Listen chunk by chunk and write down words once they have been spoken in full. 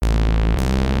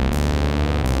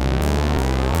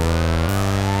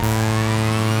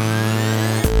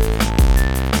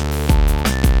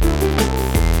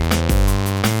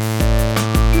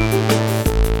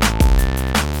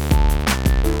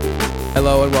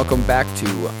welcome back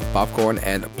to Popcorn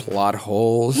and Plot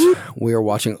Holes. We are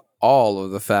watching all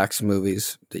of the facts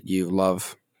movies that you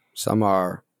love. Some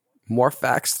are more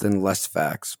facts than less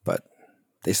facts, but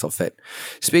they still fit.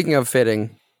 Speaking of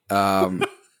fitting,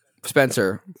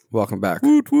 Spencer, welcome back.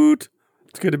 Woot woot.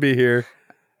 It's good to be here.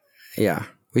 Yeah,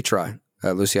 we try.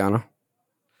 Luciano?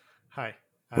 Hi.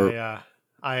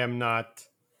 I am not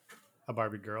a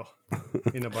Barbie girl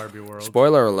in a Barbie world.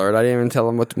 Spoiler alert, I didn't even tell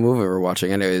him what movie we're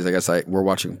watching. Anyways, I guess we're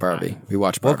watching Barbie. We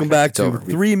watched Barbie. Welcome back It's to over.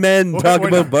 Three Men Talk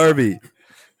About Barbie.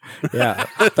 Yeah,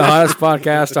 the hottest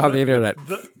podcast on the internet.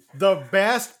 The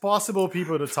best possible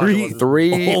people to talk about this.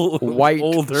 Three white,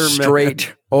 older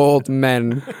straight, old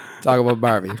men talk about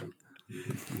Barbie.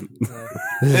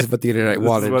 This is what the internet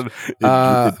wanted.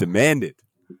 It demanded.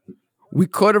 We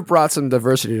could have brought some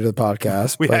diversity to the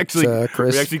podcast. We but, actually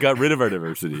got rid of our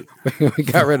diversity we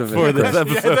got rid of it. for this Chris.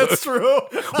 episode. Yeah, that's true.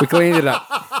 We cleaned it up.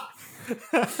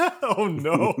 Oh,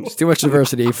 no. It's too much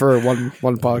diversity for one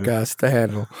podcast to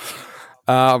handle.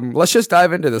 Let's just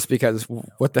dive into this because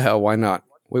what the hell? Why not?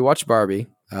 We watched Barbie.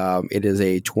 It is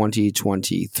a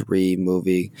 2023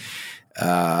 movie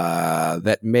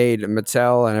that made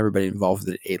Mattel and everybody involved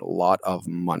with it a lot of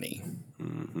money.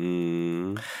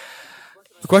 Mm-hmm.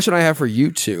 The question I have for you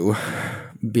two,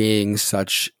 being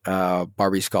such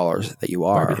Barbie scholars that you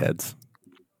are, Barbie heads.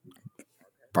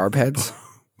 Barb heads.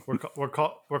 We're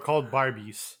called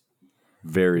Barbies.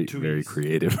 Very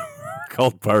creative.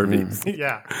 Called Barbies.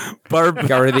 Yeah. Barbie.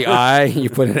 Got rid of the I.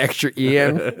 You put an extra E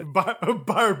in.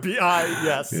 Barbie eye,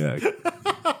 yes. Yeah.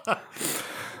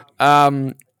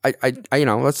 I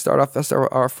let's start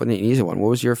off with an easy one. What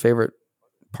was your favorite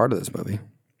part of this movie?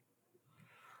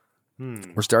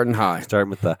 We're starting high. Starting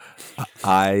with the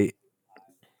I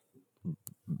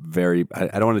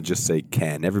don't want to just say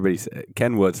Ken.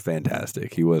 Ken was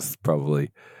fantastic. He was probably,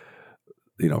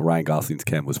 Ryan Gosling's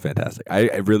Ken was fantastic.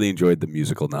 I really enjoyed the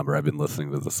musical number. I've been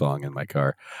listening to the song in my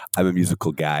car. I'm a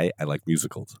musical guy. I like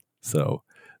musicals. So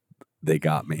they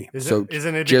got me. Isn't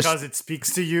it because it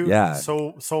speaks to you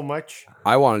so much?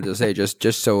 I wanted to say,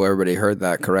 just so everybody heard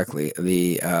that correctly,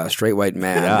 the straight white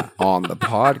man on the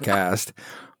podcast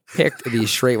picked the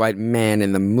straight white man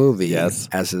in the movie as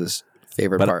his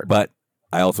favorite part. But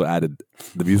I also added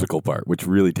the musical part, which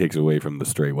really takes away from the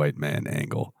straight white man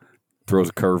angle. Throws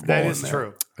a curveball in there. That is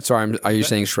true. Sorry, are you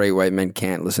saying straight white men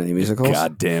can't listen to musicals?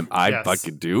 God damn, I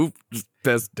fucking do.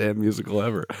 Best damn musical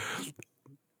ever.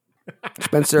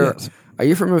 Spencer, are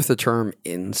you familiar with the term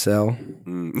incel?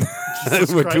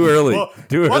 We're too early. Well,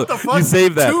 too early. what the fuck? You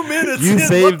save that. 2 minutes You in,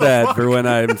 save what the that fuck? for when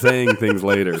I'm saying things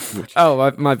later.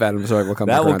 Oh, my bad. I'm sorry. We'll come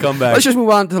back. That will around. come back. Let's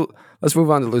move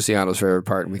on to Luciano's favorite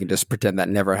part, and we can just pretend that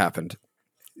never happened.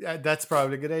 Yeah, that's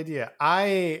probably a good idea.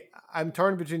 I'm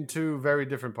torn between two very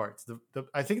different parts.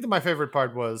 I think that my favorite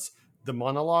part was the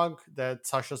monologue that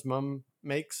Sasha's mom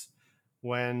makes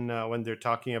when they're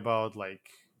talking about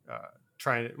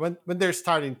when they're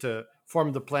starting to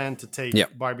form the plan to take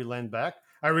Barbie Land back.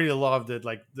 I really loved it,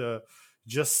 the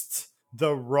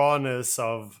rawness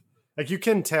of you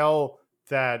can tell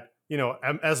that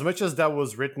as much as that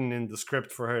was written in the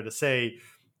script for her to say.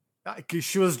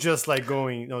 She was just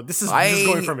going, this is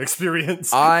going from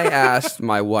experience. I asked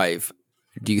my wife,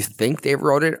 do you think they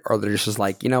wrote it? Or they're just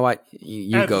like, you know what?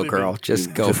 You go, girl.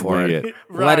 Just go for it.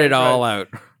 Let it all out.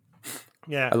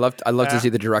 Yeah. I love to see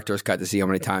the director's cut to see how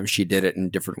many times she did it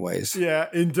in different ways. Yeah,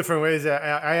 in different ways. Yeah.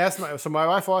 I asked my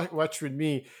wife watched with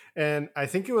me, and I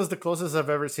think it was the closest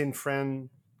I've ever seen Fran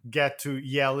get to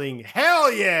yelling,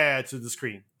 hell yeah, to the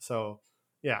screen. So,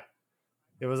 yeah.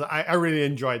 It was. I really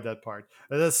enjoyed that part.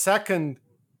 The second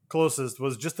closest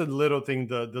was just a little thing,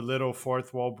 the little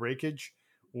fourth wall breakage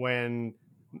when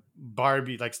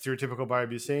Barbie, stereotypical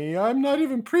Barbie, saying "I'm not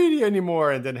even pretty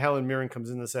anymore," and then Helen Mirren comes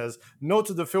in and says, "No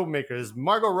to the filmmakers.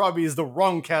 Margot Robbie is the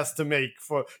wrong cast to make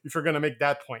if you're going to make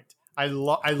that point." I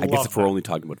guess if we're only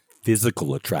talking about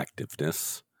physical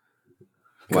attractiveness,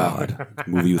 God, the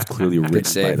movie was clearly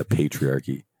written by the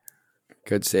patriarchy.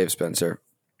 Good save, Spencer.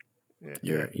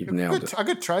 You've nailed it. A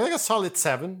good try, a solid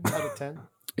 7 out of 10.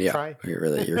 Yeah, try.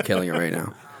 You're killing it right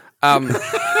now.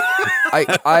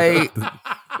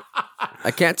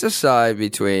 I can't decide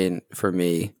between, for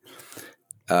me,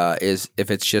 is if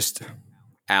it's just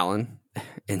Alan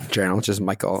in general, just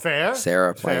Michael,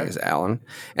 Sarah playing as Alan,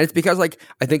 and it's because I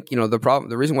think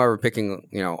the reason why we're picking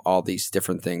all these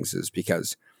different things is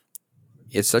because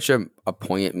it's such a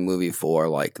poignant movie for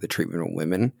the treatment of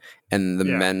women, and the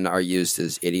men are used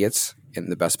as idiots in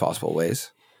the best possible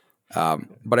ways.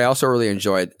 But I also really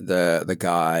enjoyed the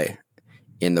guy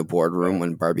in the boardroom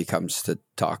when Barbie comes to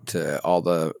talk to all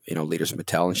the leaders of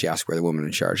Mattel, and she asks where the woman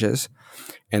in charge is,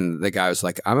 and the guy was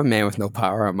like, "I'm a man with no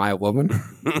power. Am I a woman?"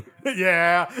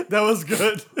 Yeah, that was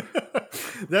good.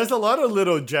 There's a lot of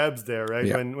little jabs there, right?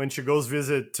 Yeah. When she goes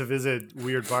visit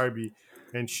Weird Barbie,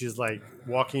 and she's like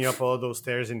walking up all those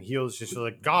stairs in heels. She's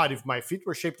like, "God, if my feet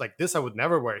were shaped like this, I would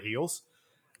never wear heels."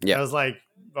 Yeah, I was like,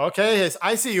 "Okay, yes,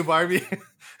 I see you, Barbie."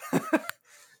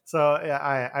 So yeah,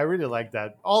 I really like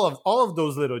that. All of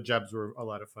those little jabs were a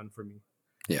lot of fun for me.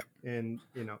 yeah. And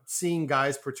seeing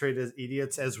guys portrayed as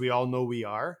idiots, as we all know we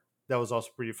are, that was also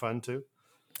pretty fun too.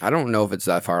 I don't know if it's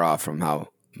that far off from how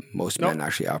most men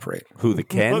actually operate. Who, the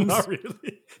Kens? No, not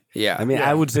really. Yeah, I mean, Yeah.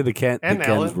 I would say the Kens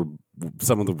Alan. were,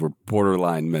 some of them were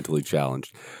borderline mentally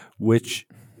challenged, which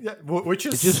Yeah, which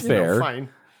is just fair. fine.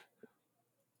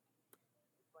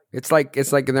 it's like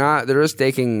they're just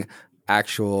taking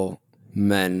actual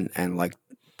men and like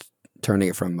turning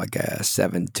it from like a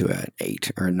 7 to an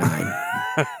 8 or 9,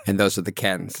 and those are the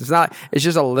Kens. It's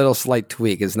just a little slight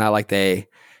tweak. It's not like they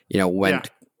went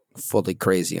fully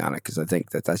crazy on it, because I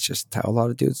think that's just how a lot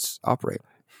of dudes operate.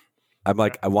 I'm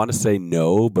like, I want to say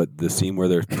no, but the scene where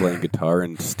they're playing guitar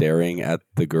and staring at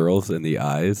the girls in the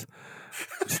eyes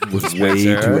was way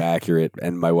too accurate.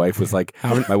 And my wife was like,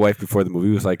 before the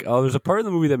movie was like, "Oh, there's a part of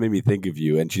the movie that made me think of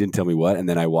you," and she didn't tell me what. And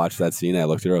then I watched that scene and I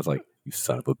looked at her, I was like, "You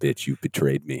son of a bitch, you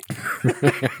betrayed me."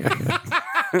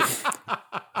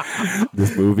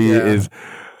 This movie is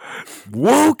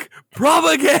woke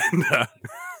propaganda.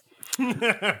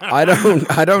 I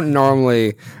don't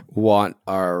normally want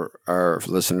our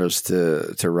listeners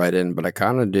to write in, but I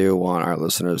kind of do want our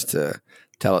listeners to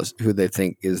tell us who they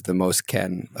think is the most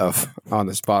Ken on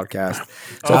this podcast.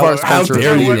 So far, Spencer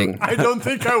is leading. I don't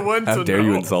think I want to know. How dare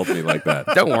you insult me like that?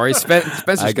 Don't worry,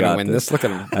 Spencer's going to win this. Look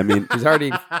at him. I mean, He's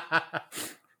already.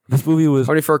 this movie was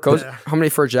How many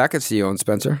fur jackets do you own,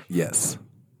 Spencer? yes.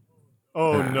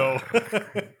 Oh no.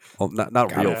 Well,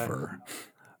 not real it. fur.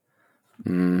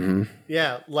 Mm-hmm.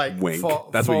 Yeah, like Wink.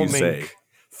 That's what you say.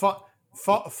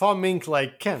 Faux mink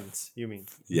like Ken's, you mean?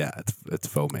 Yeah, it's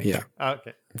faux mink. Yeah,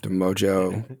 Okay. the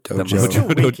Mojo The Dojo. Still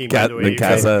winking, by the way. the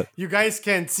casa. You guys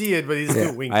can't see it, but he's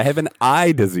still winking. I have an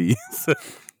eye disease.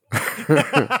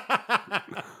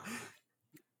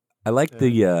 I like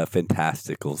the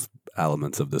fantastical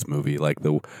elements of this movie, like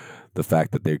the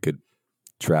fact that they could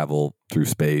travel through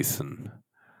space, and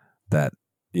that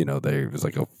there was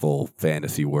like a full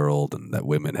fantasy world, and that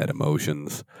women had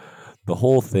emotions. The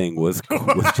whole thing was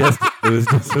just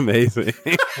amazing.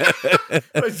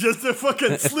 It's just a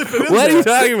fucking slip it in What are you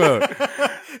there. talking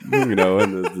about?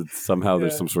 And somehow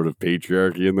there's some sort of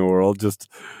patriarchy in the world. It's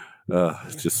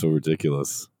just so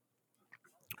ridiculous.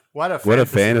 What a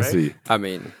fantasy! Right? I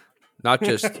mean, not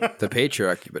just the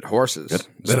patriarchy, but horses.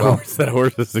 That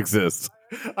horses exist.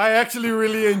 I actually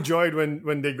really enjoyed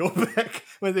when they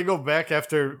go back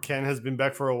after Ken has been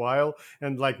back for a while,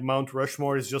 and like Mount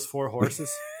Rushmore is just 4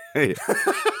 horses. Hey.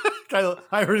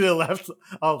 I really laughed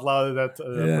out loud at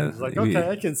that. Yeah. I was like, okay,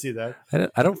 I can see that.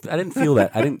 I didn't feel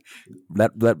that.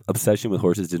 That obsession with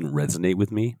horses didn't resonate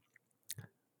with me.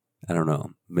 I don't know.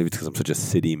 Maybe it's because I'm such a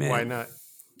city man. Why not?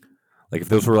 Like if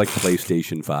those were like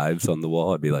PlayStation 5s on the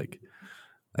wall, I'd be like,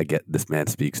 I get this man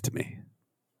speaks to me.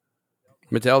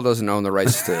 Mattel doesn't own the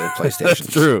rights to PlayStation. That's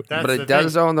true. That's But the it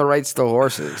does thing. own the rights to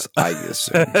horses, I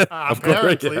assume.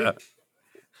 Apparently. yeah.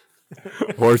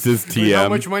 Horses With how TM.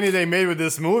 much money they made with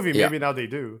this movie, Yeah. maybe now they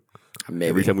do. Maybe.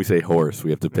 Every time we say horse,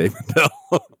 we have to pay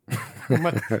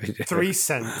Mattel. 3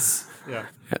 cents. Yeah.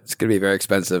 It's going to be very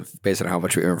expensive based on how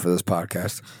much we earn for this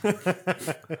podcast.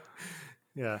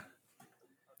 Yeah.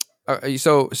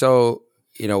 So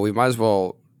we might as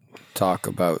well talk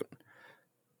about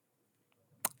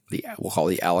we'll call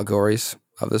the allegories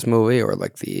of this movie, or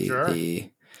like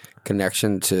the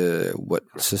connection to what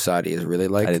society is really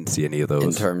like. I didn't see any of those.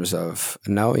 In terms of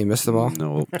you missed them all.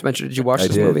 No, Spencer, did you watch I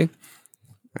this did. movie?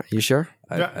 You sure?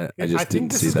 I just I think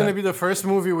didn't this see is going to that. be the first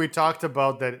movie we talked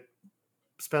about that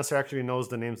Spencer actually knows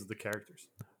the names of the characters.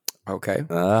 Okay.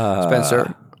 Ah,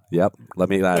 Spencer, Yep. Let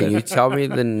me. can you tell me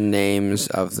the names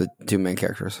of the 2 main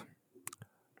characters?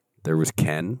 There was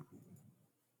Ken,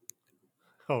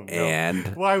 Oh no!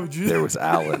 and Why would you? there was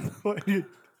Alan, Why do you-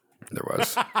 There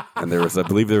was. and there was, I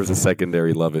believe, there was a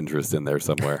secondary love interest in there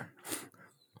somewhere.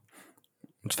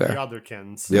 It's the fair. other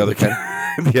Kens. The other Ken,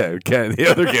 yeah, Ken, the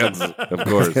other Kens, of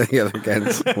course. The other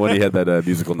Kens. One he had that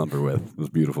musical number with. It was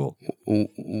beautiful.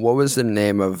 What was the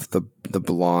name of the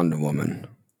blonde woman?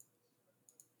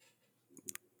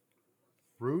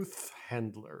 Ruth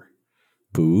Handler.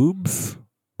 Boobs.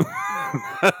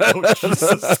 Oh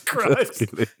Jesus Christ!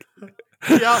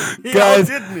 He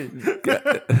Guys- outdid me.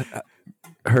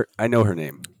 I know her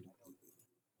name.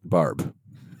 Barb.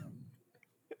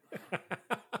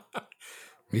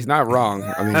 He's not wrong.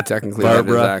 I mean, technically that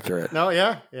is accurate. No,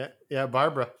 yeah,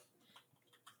 Barbara.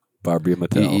 Barbie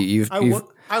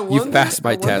Mattel. You've passed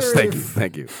my test.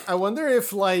 Thank you. I wonder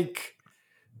if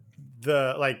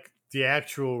the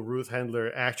actual Ruth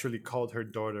Handler actually called her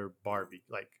daughter Barbie,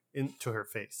 into her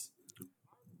face.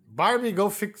 Barbie, go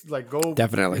fix, go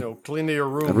definitely, clean your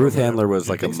room. And Ruth Handler was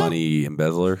like a money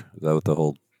embezzler. Is that what the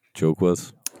whole joke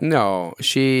was? No,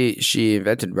 she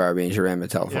invented Barbie and she ran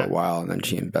Mattel for a while, and then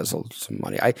she embezzled some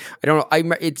money. I don't know.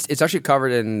 It's actually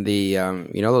covered in the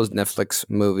those Netflix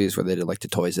movies where they did the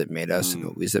toys that made us and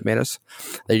movies that made us.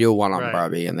 They do one on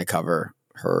Barbie and they cover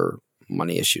her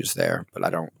money issues there, but I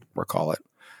don't recall it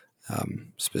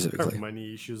specifically. Her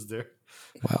money issues there.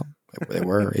 Well, they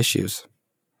were issues,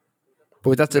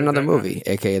 but that's another movie,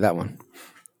 aka that one.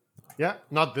 Yeah,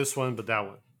 not this one, but that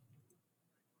one.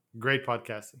 Great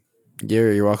podcasting.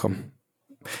 You're welcome.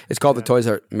 It's called The Toys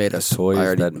That Made Us.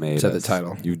 Toys That Made said Us. The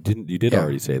title. You did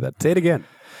already say that. Say it again.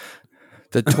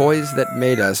 The Toys That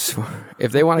Made Us.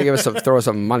 If they want to give us throw us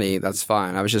some money, that's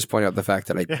fine. I was just pointing out the fact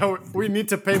that we need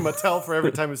to pay Mattel for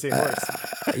every time we say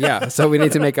horse. So we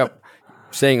need to make up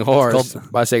saying horse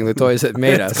by saying the toys that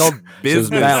made us. It's called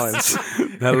business. Balance.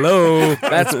 Hello.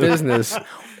 That's business.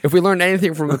 If we learned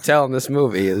anything from Mattel in this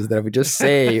movie, is that if we just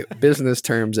say business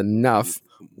terms enough,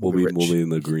 we'll be in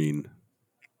the green.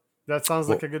 That sounds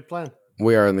like a good plan.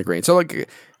 We are in the green. So,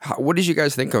 what did you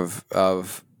guys think of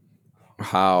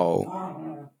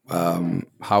how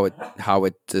it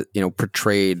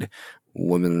portrayed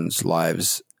women's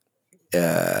lives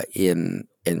in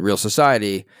real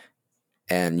society,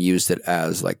 and used it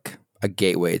as a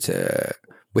gateway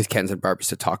with Kens and Barbies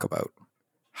to talk about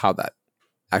how that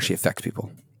actually affects people?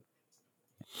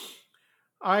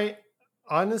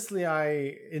 Honestly,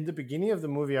 in the beginning of the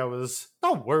movie, I was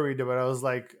not worried, but I was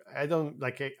like, I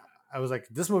was like,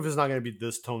 this movie is not going to be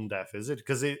this tone deaf, is it?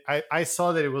 Because I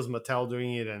saw that it was Mattel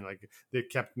doing it, and they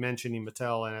kept mentioning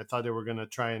Mattel, and I thought they were going to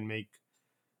try and make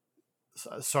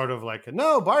sort of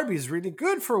no, Barbie's really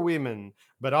good for women,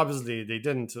 but obviously they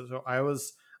didn't. So I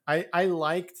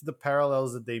liked the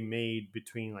parallels that they made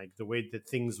between the way that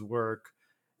things work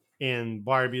in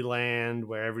Barbie land,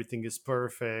 where everything is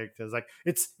perfect.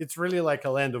 It's really like a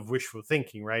land of wishful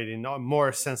thinking, right? In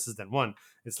more senses than one.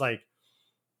 It's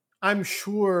I'm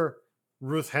sure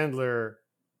Ruth Handler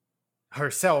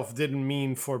herself didn't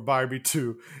mean for Barbie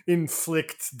to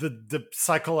inflict the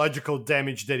psychological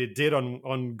damage that it did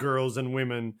on girls and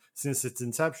women since its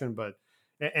inception.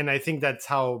 And I think that's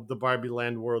how the Barbie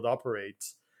land world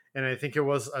operates. And I think it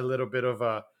was a little bit of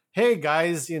a, hey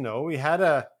guys, we had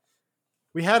a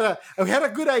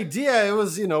good idea. It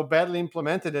was, badly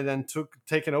implemented and then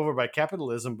taken over by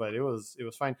capitalism, but it was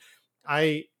fine.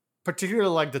 I particularly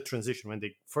like the transition when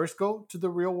they first go to the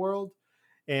real world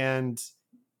and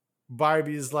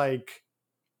Barbie's like,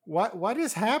 what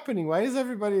is happening? Why does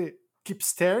everybody keep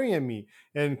staring at me?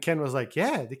 And Ken was like,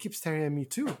 yeah, they keep staring at me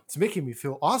too. It's making me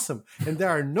feel awesome. And there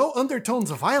are no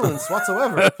undertones of violence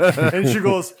whatsoever. And she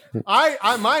goes,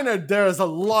 there's a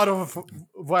lot of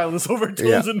violence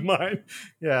overtones in mine.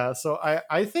 Yeah. So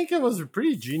I think it was a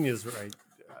pretty genius,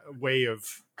 way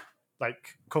of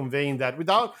conveying that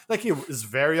without it is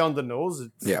very on the nose.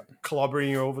 It's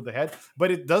clobbering you over the head, but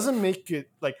it doesn't make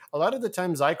it a lot of the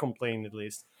times I complain, at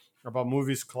least, about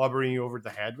movies clobbering you over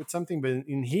the head with something, but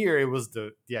in here it was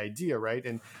the idea, right?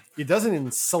 And it doesn't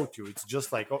insult you. It's just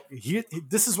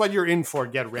this is what you're in for.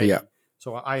 Get ready. Yeah.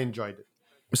 So I enjoyed it.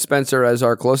 Spencer, as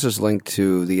our closest link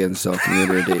to the incel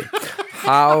community,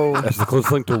 that's the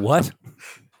closest link to what?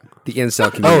 The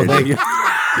incel community. Oh, thank you.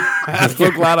 I'm so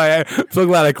glad I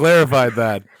clarified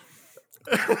that.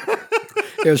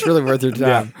 It was really worth your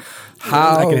time.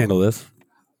 Yeah. I can handle this.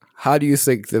 How do you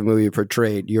think the movie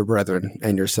portrayed your brethren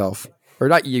and yourself? Or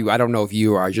not you, I don't know if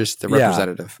you are, just the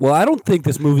representative. Well, I don't think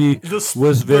this movie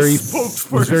was very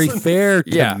fair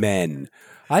to men.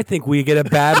 I think we get a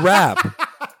bad rap.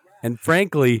 And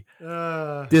frankly,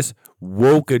 this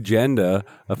woke agenda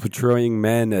of portraying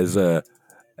men as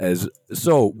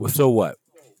so what?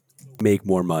 Make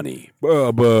more money. We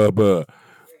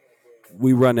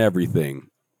run everything.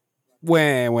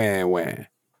 Wah, wah, wah.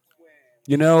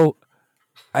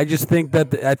 I just think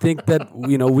that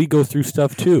we go through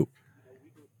stuff too.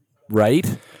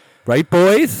 Right? Right,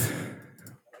 boys?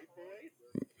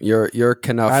 You're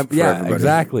enough for everybody.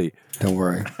 Exactly. Don't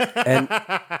worry. And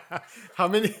how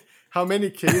many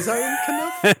K's are in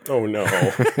Knuff? Oh no.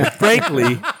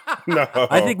 Frankly, no.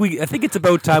 I think it's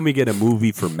about time we get a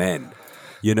movie for men.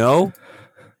 Yeah,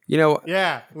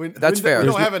 that's fair. We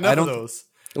don't have enough of those.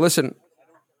 Listen,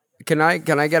 Can I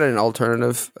get an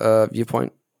alternative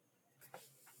viewpoint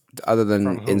other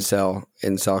than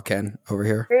incel Ken over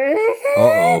here?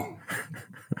 Uh-oh.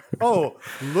 Oh,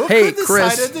 look Hey, who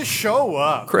Chris. decided to show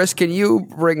up. Chris, can you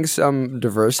bring some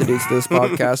diversity to this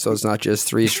podcast so it's not just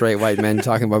three straight white men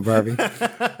talking about Barbie?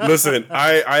 Listen,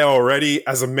 I already,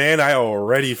 as a man, I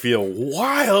already feel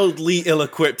wildly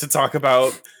ill-equipped to talk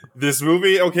about this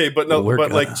movie. Okay, but no, We're but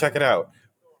gonna. like, check it out.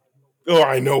 Oh,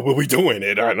 I know, but we doing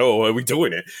it. I know, but we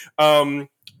doing it.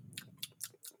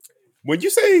 When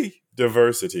you say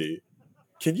diversity,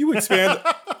 can you expand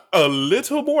a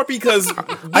little more? Because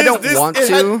I don't want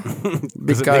to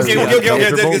because okay.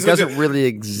 it doesn't really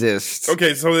exist.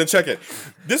 Okay, so then check it.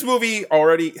 This movie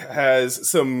already has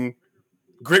some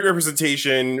great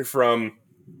representation from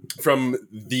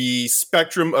the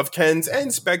spectrum of Kens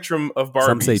and spectrum of Barbies.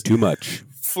 Some say too much.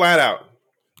 Flat out.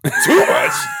 Too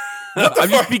much?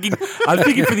 I'm speaking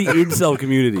for the incel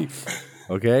community.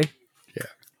 Okay?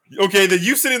 Okay, then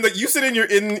you sit in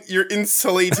your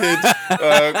insulated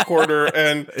corner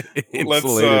and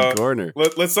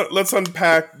let's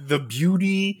unpack the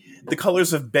beauty, the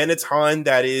colors of Benetton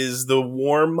that is the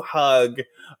warm hug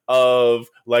of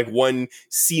like one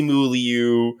Simu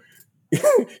Liu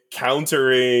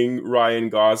countering Ryan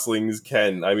Gosling's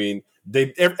Ken. I mean,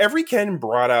 every Ken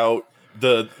brought out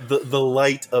the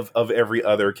light of every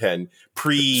other Ken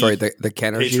the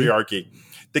patriarchy.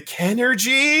 The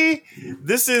Kenergy.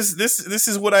 This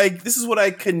is what I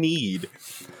can need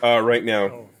right now.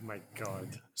 Oh my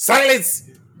god! Silence,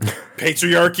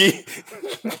 patriarchy.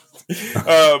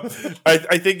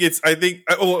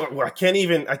 I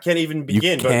can't even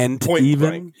begin. You can't but point even.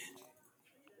 blank,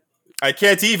 I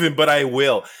can't even, but I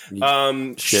will.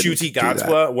 Shuti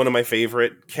Gatwa, one of my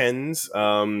favorite Kens.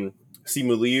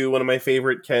 Simu Liu, one of my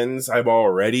favorite Kens. I'm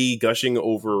already gushing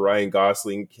over Ryan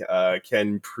Gosling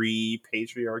Ken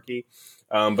pre-patriarchy.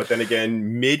 But then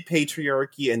again,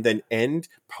 mid-patriarchy and then end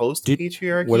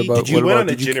post-patriarchy. What about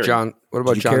John care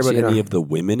about Cena? any of the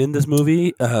women in this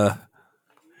movie?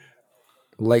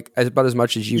 Like about as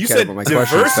much as you care said about my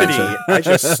diversity. question. I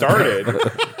just started.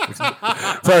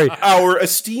 Sorry. Our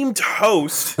esteemed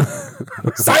host.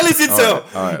 Silence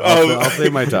itself. All right. I'll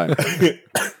save my time.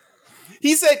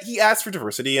 He said he asked for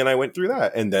diversity, and I went through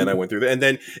that, and then I went through that, and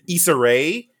then Issa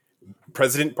Rae,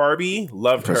 President Barbie,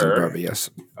 loved President her. Barbie,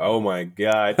 yes. Oh my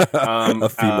god, A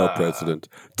female president.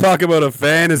 Talk about a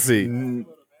fantasy.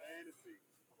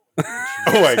 Oh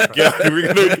my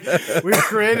god, We've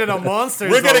created a monster.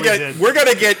 we're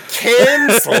gonna get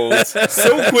canceled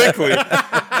so quickly.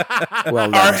 Well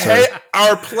done, sir.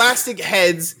 Our plastic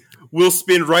heads will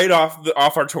spin right off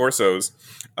our torsos.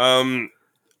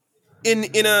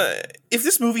 If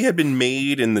this movie had been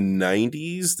made in the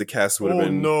 90s, the cast would have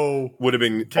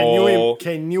been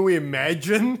Can you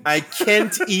imagine? I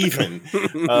can't even.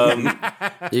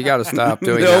 You got to stop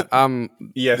doing that.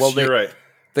 Yes, you're right.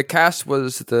 The cast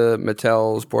was the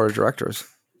Mattel's board of directors.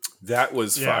 That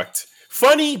was fucked.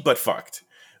 Funny, but fucked.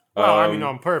 Well, I mean,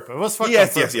 on purpose. It was fucked.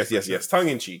 Yes. Tongue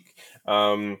in cheek.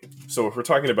 So if we're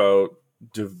talking about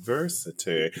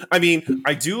diversity, I mean,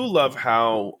 I do love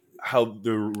how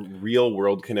the real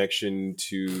world connection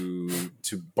to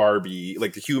Barbie,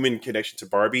 like the human connection to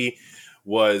Barbie,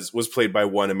 was played by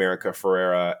one America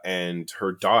Ferrera and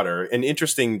her daughter. And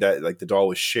interesting that like the doll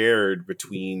was shared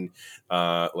between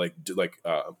daughter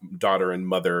and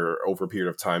mother over a period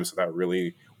of time. So that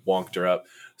really wonked her up.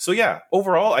 So yeah,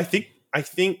 overall, I think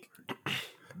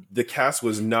the cast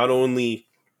was not only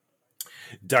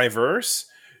diverse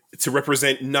to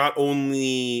represent not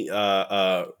only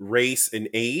race and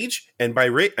age, and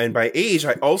by age,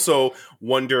 I also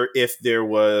wonder if there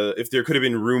could have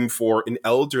been room for an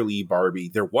elderly Barbie.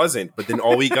 There wasn't, but then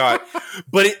all we got,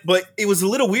 but it was a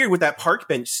little weird with that park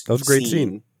bench. That was a great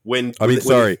scene.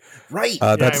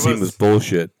 That scene was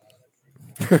bullshit.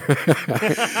 Thank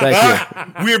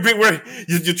you. You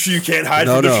can't hide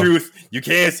from the truth. You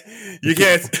can't.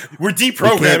 We're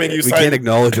deprogramming you. We can't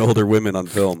acknowledge older women on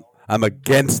film. I'm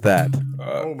against that.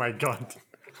 Oh my god.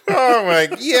 Oh my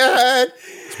god.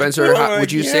 Spencer,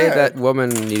 would you say that woman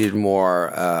needed more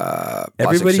plastic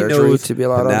Everybody surgery knows to be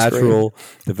allowed the on screen? natural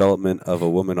development of a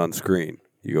woman on screen.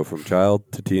 You go from child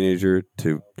to teenager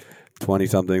to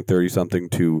 20-something, 30-something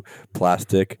to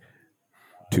plastic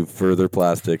to further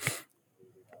plastic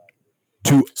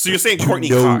to. So you're saying Courtney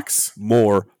Cox?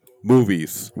 More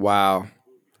movies. Wow.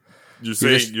 You're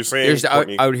saying you're just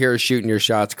out here shooting your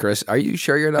shots, Chris. Are you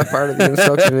sure you're not part of the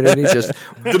incel community? Just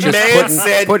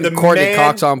putting Courtney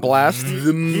Cox on blast.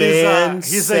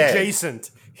 He's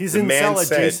adjacent. He's incel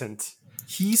adjacent.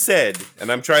 He said,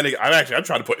 and I'm trying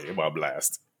to put him on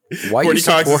blast. Why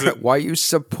are you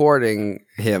supporting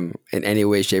him in any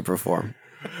way, shape, or form?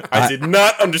 I did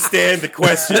not understand the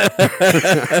question.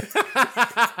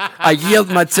 I yield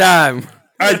my time.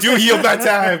 I do yield my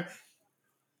time.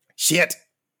 Shit.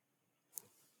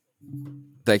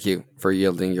 Thank you for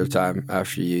yielding your time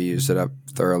after you used it up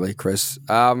thoroughly, Chris.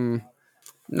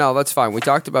 No, that's fine. We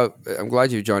talked about. I'm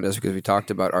glad you joined us because we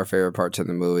talked about our favorite parts in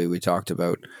the movie. We talked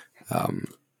about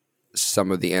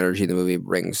some of the energy the movie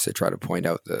brings to try to point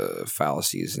out the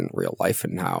fallacies in real life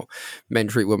and how men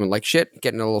treat women like shit.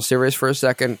 Getting a little serious for a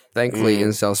second. Thankfully,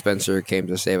 Incel Spencer came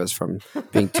to save us from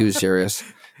being too serious.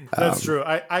 That's true.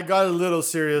 I got a little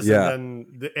serious, and then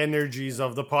the energies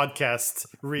of the podcast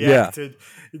reacted.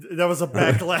 That was a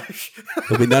backlash.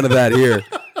 There'll be none of that here.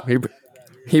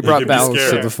 He brought balance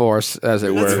to the force, as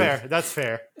it were. That's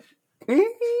fair.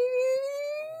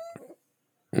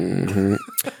 Mm-hmm.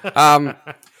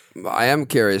 I am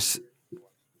curious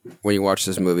when you watch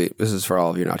this movie. This is for all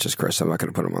of you, not just Chris. I'm not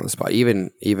going to put him on the spot.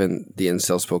 Even the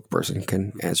incel spokesperson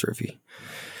can answer if he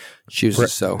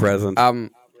chooses. Present.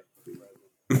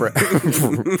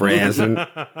 Present.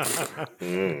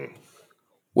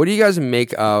 What do you guys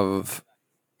make of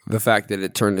the fact that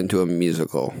it turned into a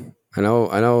musical? I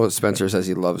know. Spencer says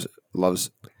he loves.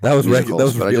 That was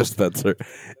real Spencer.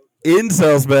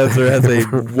 Incel Spencer has a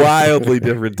wildly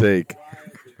different take,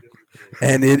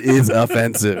 and it is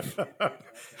offensive.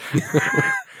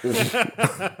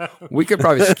 We could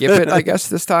probably skip it, I guess,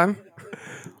 this time,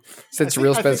 since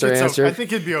real Spencer answered. I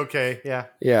think it'd be okay.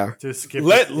 Yeah. Just skip.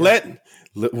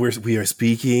 We are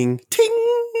speaking. Ting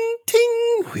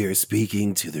ting. We are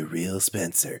speaking to the real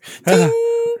Spencer. Ting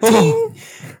ting.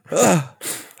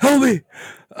 Help me!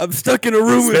 I'm stuck in a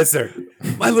room Spencer.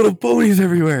 with my little ponies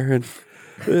everywhere. And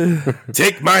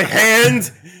take my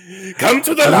hand. Come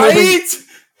to the light.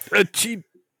 A cheap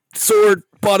sword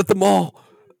bought at the mall,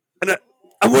 and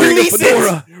I'm wearing a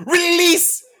fedora.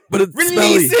 Release! But it's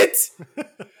Release smelly. it!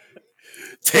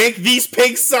 Take these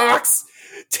pink socks!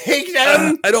 Take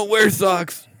them! I don't wear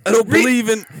socks. I don't believe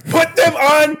in... Put them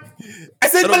on! I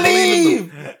said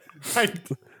believe!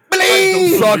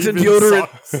 Believe! Socks and deodorant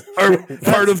are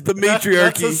part of the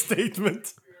matriarchy. That's a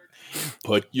statement.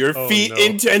 Put your feet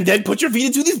into... And then put your feet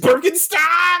into these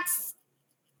Birkenstocks!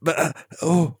 But,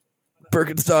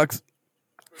 Birkenstocks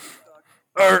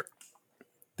are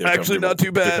actually not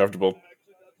too bad. They're comfortable.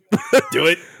 Do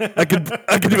it. I can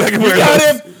wear We got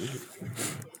him!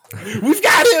 We've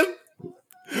got him!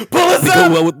 Pull us go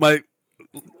up! well with my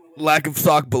lack of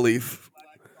sock belief.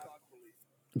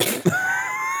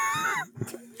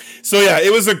 So yeah,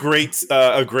 it was a great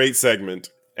segment,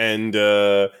 and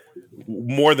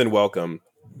more than welcome.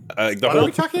 What are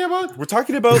we talking about? We're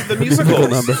talking about the musical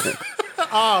number.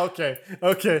 Okay.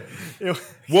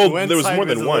 Well, there was more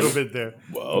than one. A little bit there.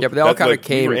 Well, Yeah, but they all kind of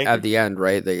came at the end,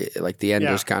 right? The end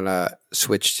just kind of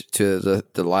switched to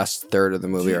the last third of the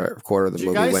movie or quarter of the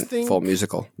movie went full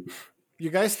musical. You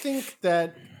guys think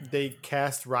that they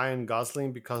cast Ryan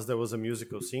Gosling because there was a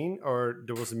musical scene, or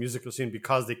there was a musical scene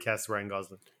because they cast Ryan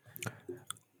Gosling?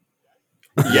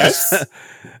 Yes.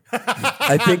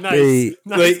 I think Nice.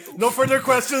 Like, No further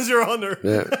questions, Your Honor.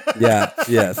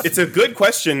 Yes. it's a good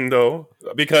question though,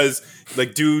 because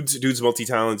like dude's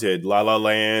multi-talented. La La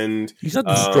Land. He's not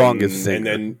the strongest singer, and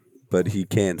then, but he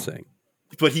can sing.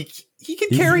 but he can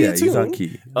carry it too. He's on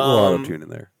key. A lot of tune in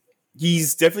there.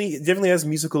 He's definitely has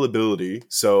musical ability.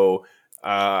 So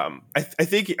I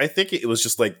think it was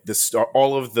just like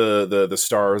all of the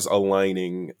stars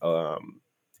aligning,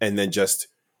 and then just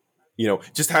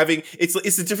having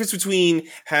it's the difference between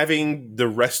having the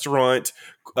restaurant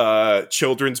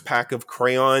children's pack of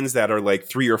crayons that are like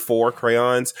 3 or 4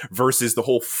 crayons versus the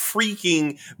whole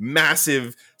freaking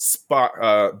massive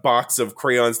box of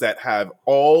crayons that have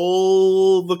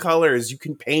all the colors. You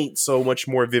can paint so much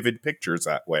more vivid pictures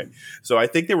that way. So I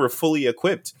think they were fully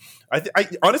equipped. I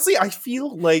honestly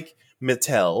feel like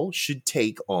Mattel should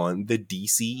take on the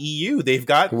DCEU. They've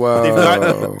got the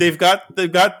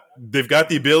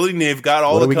ability, and they've got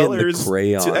all the colors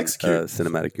to execute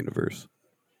cinematic universe.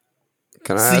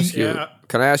 Can I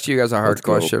ask you guys a hard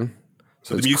question?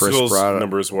 So the musicals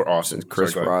numbers were awesome. Since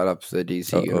Chris brought up the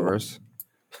DC universe,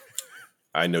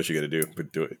 I know what you're gonna do,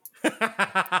 but do it.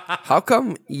 How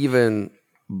come even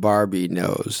Barbie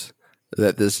knows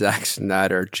that the Zack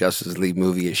Snyder Justice League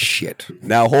movie is shit?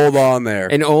 Now hold on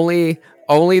there. And only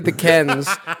the Kens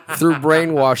through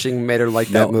brainwashing made her like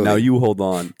that movie. Now you hold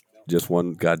on. Just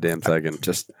one goddamn second.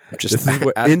 Just this is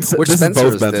what, which Spencer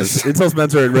is this? Incel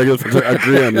Spencer and regular Spencer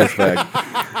agree on this fact.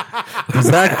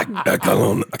 I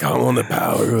call on the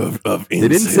power of They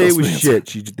didn't say it was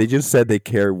shit. They just said they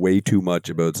care way too much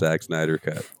about Zack Snyder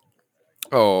cut.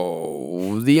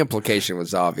 Oh, the implication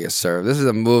was obvious, sir. This is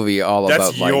a movie all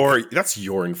about that's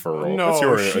your inferral. No, that's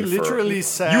your she inferral. literally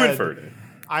said. You inferred it.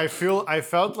 I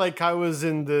felt like I was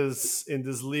in this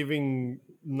living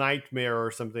nightmare or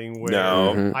something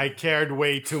where I cared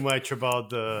way too much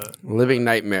about the living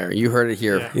nightmare. You heard it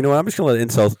here. Yeah. You know what? I'm just going to let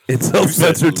Incel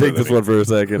Spencer take this one for a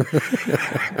second.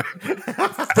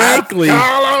 Frankly,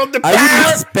 I would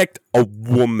expect a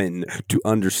woman to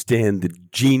understand the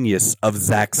genius of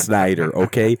Zack Snyder,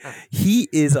 okay? He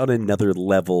is on another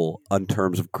level in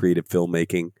terms of creative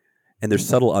filmmaking, and there's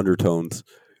subtle undertones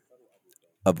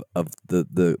of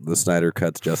the Snyder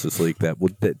Cut's Justice League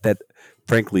that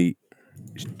frankly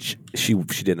she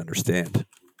didn't understand.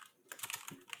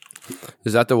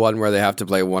 Is that the one where they have to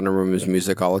play Wonder Woman's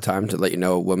music all the time to let you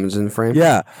know a woman's in the frame?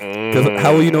 Yeah, because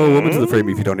how will you know a woman's in the frame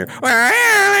if you don't hear?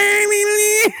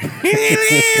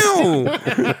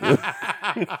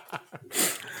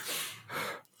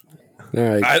 All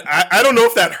right. I don't know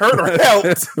if that hurt or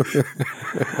helped.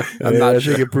 I'm not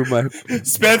sure. I can prove my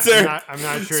Spencer. I'm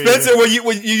not sure. Spencer,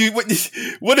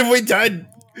 what have we done?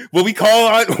 When we call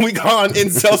on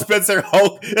Incel Spencer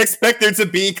Hulk, expect there to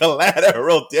be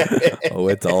collateral damage. Oh,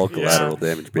 it's all collateral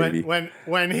damage, baby. When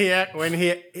he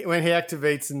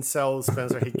activates Incel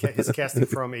Spencer, he's casting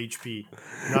from HP,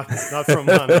 not from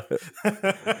mana.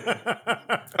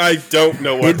 I don't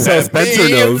know what Incel Spencer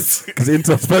means. knows because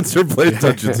Incel Spencer plays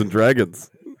Dungeons and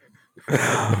Dragons. You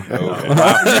hold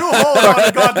on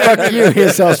a goddamn minute. You,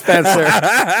 yourself, Spencer.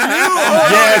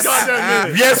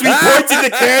 Yes, we pointed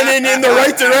the cannon in the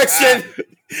right direction.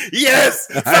 Yes,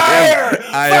 fire!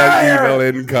 I am evil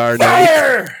incarnate.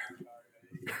 Fire!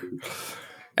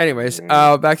 Anyways,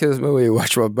 back to this movie we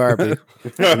watched about Barbie.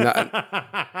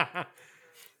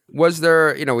 Was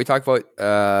there, we talked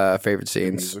about favorite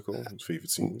scenes. Favorite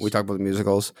scenes. We talked about the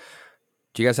musicals.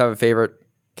 Do you guys have a favorite,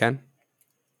 Ken?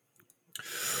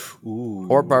 Ooh.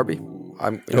 Or Barbie?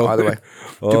 Either way.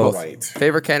 Do both. Right.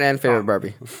 Favorite Ken and favorite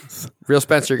Barbie. Real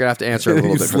Spencer, you're going to have to answer a little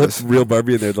You bit for slipped this. real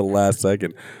Barbie in there the last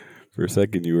second. For a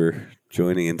second, you were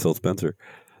joining Incel Spencer.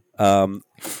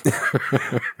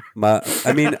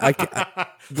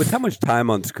 With how much time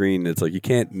on screen, it's like you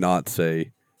can't not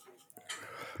say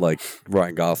like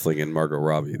Ryan Gosling and Margot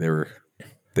Robbie.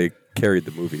 They carried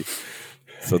the movie,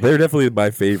 so they're definitely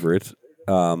my favorite.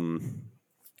 But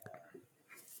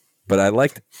I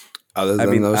liked. Other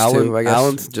than those two, I guess.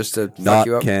 Alan's just to not fuck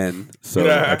you up. Ken, so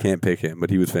I can't pick him. But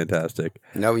he was fantastic.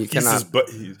 No, you cannot.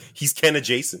 He's Ken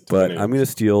adjacent. But I'm going to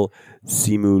steal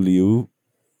Simu Liu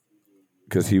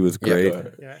because he was great.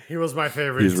 Yeah, he was my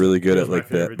favorite. He's really good at like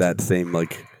that same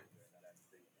like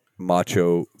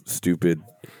macho, stupid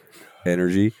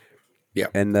energy. Yeah.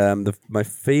 And my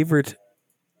favorite,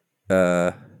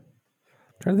 I'm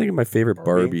trying to think of my favorite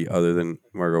Barbie other than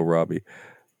Margot Robbie.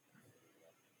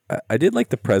 I did like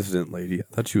the president lady. I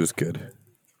thought she was good.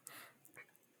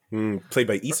 Played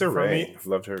by Issa Rae.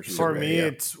 Loved her. For me,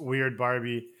 it's Weird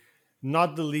Barbie.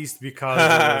 Not the least because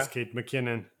it was Kate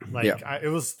McKinnon. It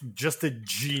was just a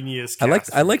genius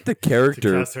cast. I liked the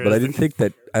character, but I didn't think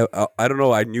that. I don't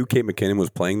know. I knew Kate McKinnon was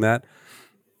playing that,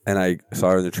 and I saw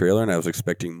her in the trailer, and I was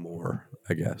expecting more.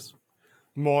 I guess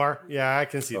more. Yeah, I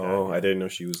can see that. Oh, I didn't know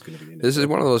she was going to be in it. This is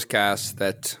one of those casts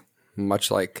that,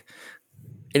 much like,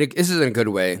 this is in a good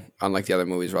way, unlike the other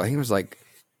movies. Where I think it was like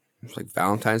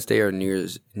Valentine's Day or New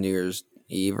Year's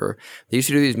Eve, or they used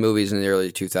to do these movies in the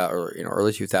early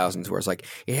 2000s, where it's like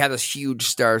it had this huge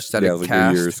star-studded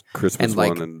cast, New Year's, Christmas and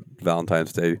one, and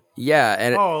Valentine's Day. Yeah,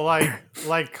 and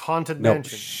like Haunted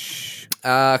Mansion.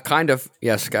 Kind of,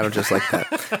 yes, kind of just like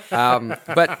that.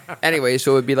 But anyway,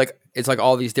 so it would be like it's like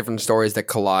all these different stories that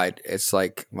collide. It's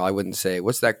like, well, I wouldn't say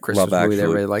what's that Christmas movie that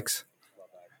everybody likes.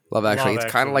 Love Actually. It's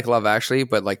kind of like Love Actually,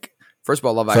 but like first of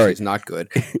all, Love Actually is not good.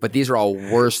 But these are all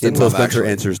worse than Love Spencer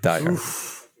Actually. answers Die Hard.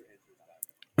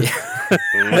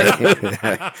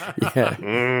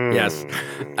 Yes.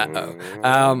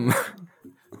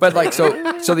 But like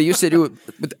so they used to do it.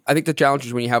 But I think the challenge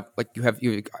is when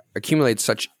you accumulate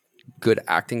such good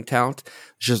acting talent.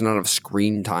 There's just not enough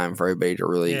screen time for everybody to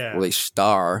really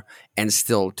star and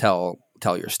still tell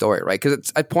your story, right? Because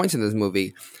it's at points in this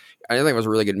movie. I didn't think it was a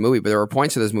really good movie, but there were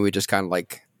points in this movie just kind of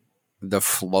like the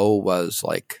flow was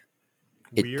like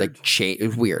it like changed. It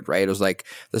was weird, right? It was like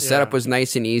the setup was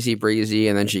nice and easy breezy,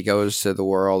 and then she goes to the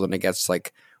world and it gets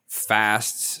like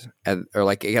fast, or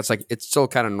like it gets like it's still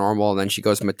kind of normal, and then she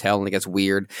goes to Mattel and it gets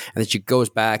weird, and then she goes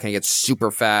back and it gets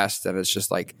super fast, and it's just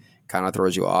like kind of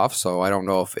throws you off. So I don't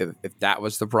know if that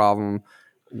was the problem,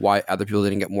 why other people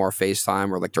didn't get more face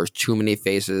time, or like there's too many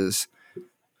faces.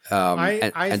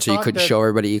 And so you couldn't show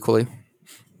everybody equally.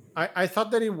 I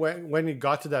thought that when it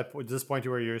got to this point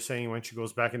where you're saying when she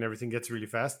goes back and everything gets really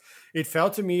fast, it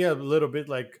felt to me a little bit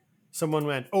like someone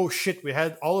went, "Oh shit, we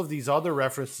had all of these other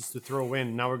references to throw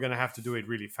in. Now we're gonna have to do it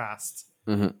really fast."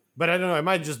 Mm-hmm. But I don't know. It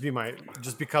might just be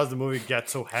just because the movie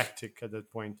gets so hectic at that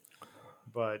point.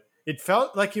 But it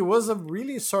felt like it was a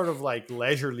really sort of like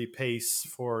leisurely pace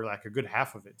for like a good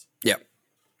half of it. Yeah.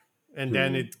 And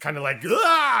then it kind of like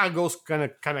goes kind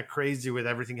of crazy with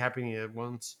everything happening at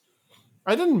once.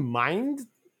 I didn't mind,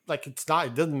 like it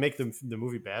doesn't make the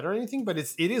movie bad or anything, but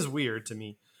it is weird to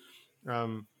me.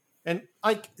 And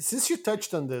like since you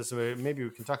touched on this, maybe we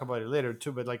can talk about it later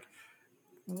too. But like,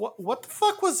 what the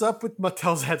fuck was up with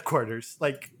Mattel's headquarters?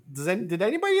 Like, did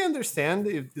anybody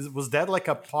understand? Was that like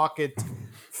a pocket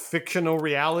fictional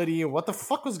reality? What the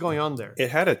fuck was going on there? It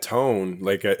had a tone,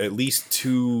 like at least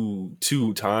two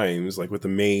times, like with the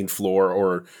main floor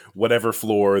or whatever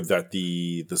floor that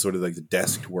the sort of like the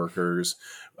desk workers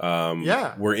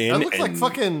were in. That looks like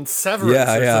fucking Severance.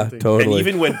 Yeah, totally. And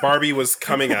even when Barbie was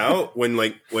coming out,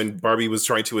 when Barbie was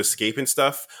trying to escape and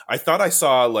stuff, I thought I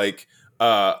saw like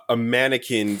a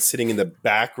mannequin sitting in the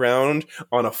background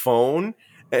on a phone.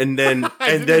 And then,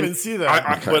 I didn't even see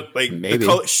that. But like Maybe. the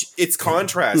color, it's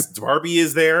contrast. Barbie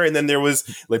is there, and then there was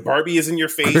like Barbie is in your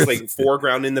face, like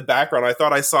foreground in the background. I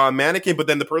thought I saw a mannequin, but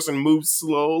then the person moved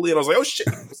slowly, and I was like, "Oh shit!"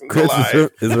 Chris,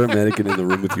 is there a mannequin in the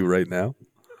room with you right now?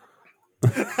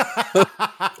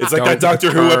 It's like that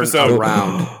Doctor Who episode.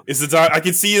 Around. It's the I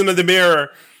can see him in the mirror.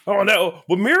 Oh no!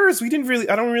 Well, mirrors. I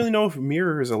don't really know if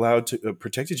mirrors allowed to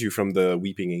protected you from the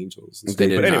weaping angels. They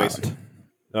did but anyways, not.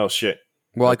 oh shit.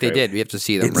 Well, like Okay. they did. We have to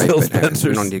see them, right? Phil But Spencer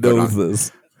we don't need to go knows on.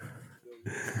 this.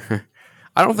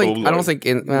 I don't think. Oh, I don't Lord. think.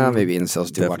 Maybe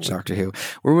incels do watch Doctor Who.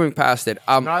 We're moving past it.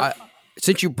 Not-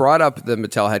 Since you brought up the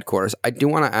Mattel headquarters, I do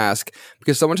want to ask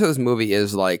because so much of this movie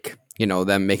is like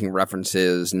them making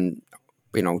references and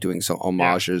doing some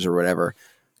homages or whatever.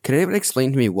 Can anybody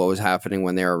explain to me what was happening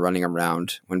when they were running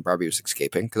around when Barbie was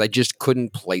escaping? Because I just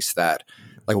couldn't place that.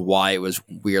 Like why it was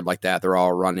weird like that. They're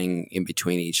all running in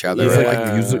between each other. It was, or, like, like,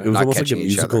 it was not almost like a catching each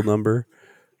musical other. number,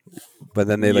 but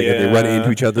then they they run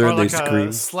into each other Or and like they scream.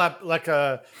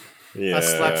 a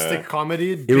slapstick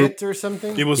comedy bit or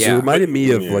something. It was. It reminded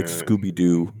me of like Yeah. Scooby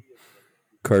Doo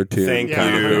cartoon. Thank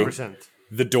Yeah, you. 100%.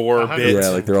 The door 100%. bit. Yeah,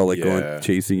 like they're all like Yeah. going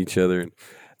chasing each other.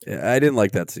 And I didn't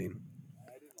like that scene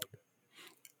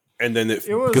And then It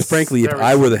was because, frankly, if very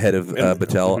I were the head of And-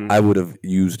 Mattel, Mhm. I would have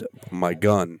used my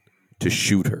gun to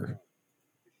shoot her.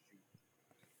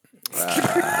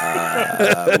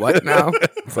 What now?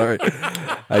 Sorry,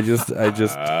 I just. She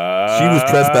was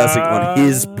trespassing on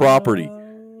his property,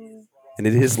 and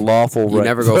it is lawful right. You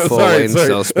never go full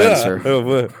incel, Spencer.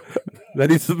 I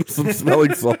need some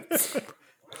smelling salts.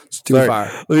 It's too Sorry.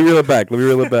 far. Let me reel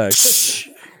it back.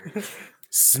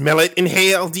 Smell it,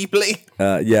 inhale deeply.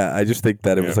 Yeah, I just think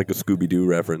that it was like a Scooby Doo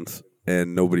reference,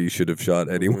 and nobody should have shot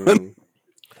anyone.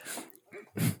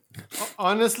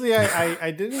 Honestly,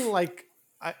 I didn't like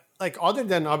other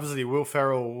than obviously Will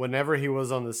Ferrell. Whenever he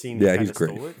was on the scene, Yeah, he he's kinda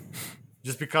great. stole it.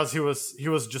 Just because he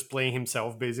was just playing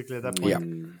himself basically at that point. Yeah.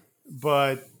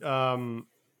 But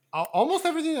almost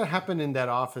everything that happened in that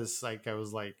office, like I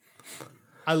was like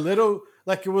a little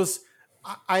like it was.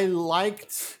 I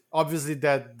liked obviously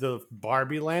that the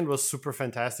Barbie land was super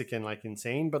fantastic and like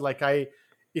insane, but like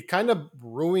it kind of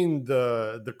ruined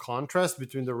the contrast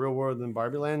between the real world and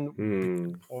Barbie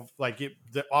land of like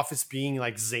the office being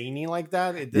like zany like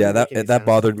that. It didn't Yeah, make any that sense.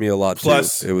 bothered me a lot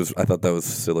Plus- too. I thought that was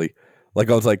silly. Like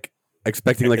I was like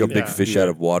expecting like a big Yeah. fish out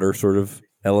of water sort of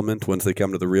element once they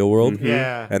come to the real world,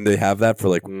 Yeah, and they have that for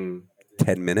like 10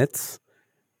 minutes.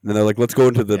 And then they're like, let's go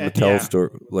into the Mattel Yeah.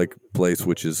 store like place,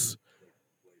 which is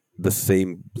the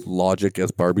same logic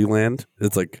as Barbie Land.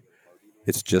 It's like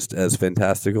it's just as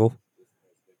fantastical,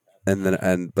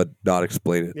 but not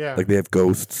explain it. Yeah. Like they have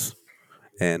ghosts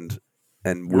and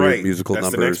weird Right. musical That's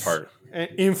numbers. the next part. and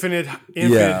infinite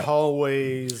Yeah.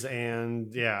 hallways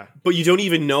and yeah. But you don't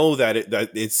even know that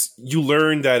it's. You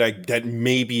learn that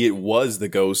maybe it was the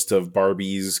ghost of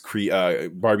Barbie's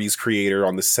creator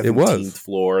on the 17th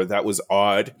floor. That was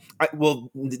odd.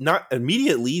 Not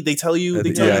immediately. They tell you.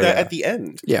 They tell you that at the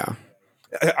end. Yeah.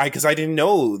 Because I didn't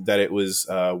know that it was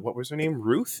what was her name,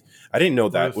 Ruth. I didn't know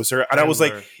that Ruth was her, and I was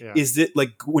like, Handler, yeah. "Is it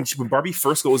like when Barbie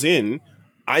first goes in?"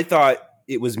 I thought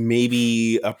it was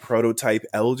maybe a prototype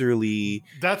elderly.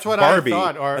 That's what Barbie. I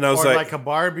thought, or, And I was or like- a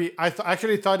Barbie. I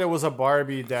actually thought it was a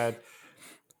Barbie that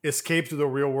escaped to the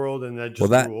real world and that just Well,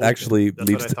 that grew old. actually That's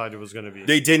leads what I to- thought it was going to be.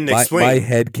 They didn't My explain.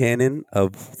 headcanon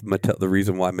of Mattel, the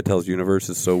reason why Mattel's universe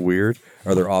is so weird,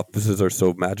 or their offices are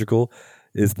so magical,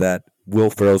 is that Will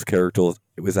Ferrell's character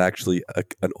was actually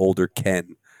an older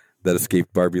Ken that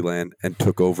escaped Barbie Land and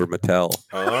took over Mattel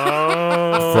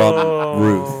Oh. from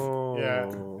Ruth.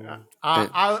 Yeah.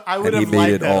 I would And he have made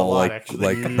liked it that all a lot, like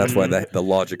actually. that's why the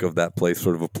logic of that place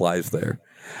sort of applies there.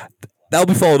 That'll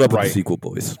be followed up with the Right. sequel,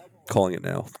 boys. Calling it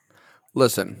now.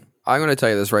 Listen, I'm going to tell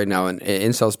you this right now, and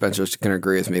Incel Spencer's going to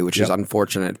agree with me, which is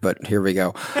unfortunate, but here we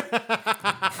go.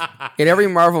 In every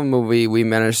Marvel movie, we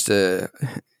managed to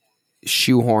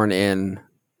shoehorn in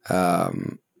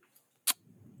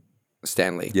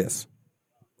Stan Lee. Yes.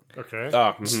 Okay.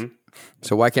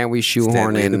 So why can't we shoehorn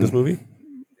Stan Lee in in this movie?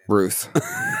 Ruth?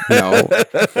 No.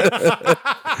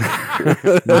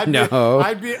 No.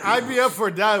 I'd be up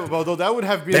for that, although that would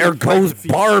have been There a quite goes the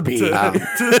feat Barbie.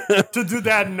 to do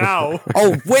that now.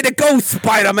 Oh, way to go,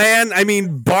 Spider-Man. I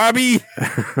mean, Barbie.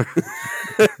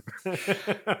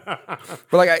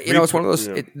 But like, it's one of those.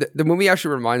 The movie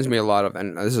actually reminds me a lot of,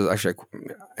 and this is actually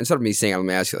instead of me saying, let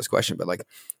me ask you this question, but like,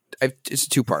 it's a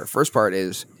two-part. First part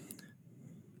is,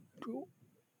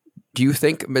 do you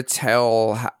think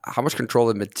Mattel? How much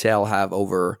control did Mattel have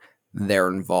over their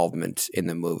involvement in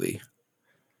the movie?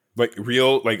 Like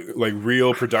real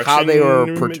production. How they were,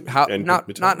 and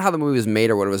not how the movie was made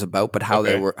or what it was about, but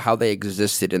how they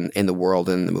existed in the world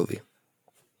and in the movie.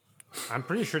 I'm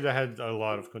pretty sure they had a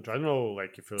lot of control. I don't know,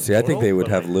 like if it was. See, I think they would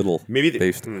have like, little. Maybe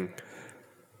based.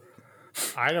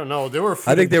 I don't know. They were.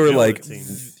 I think they were like.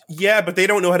 Yeah, but they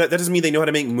don't know how to. That doesn't mean they know how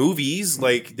to make movies.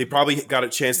 Like they probably got a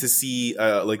chance to see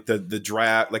like the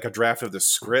draft, like a draft of the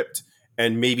script,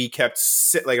 and maybe kept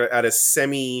like at a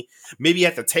semi, maybe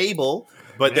at the table.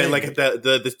 But then, like at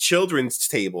the children's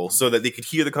table, so that they could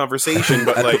hear the conversation.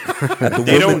 But like at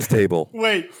the women's table.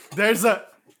 Wait, there's a.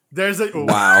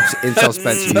 Wow, Incel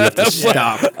Spencer, you have to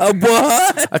stop.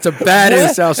 What? That's a bad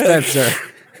Incel Spencer.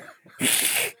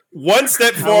 One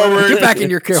step forward, get back in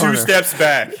your corner. 2 steps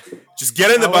back. Just get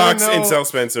in the box, Incel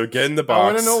Spencer. Get in the box. I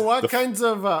want to know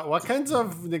what kinds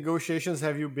of negotiations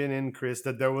have you been in, Chris?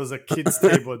 That there was a kids'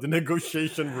 table at the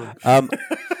negotiation room.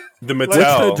 The Mattel.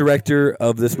 What's the director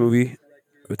of this movie?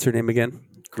 What's her name again?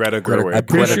 Greta Gerwig. I'm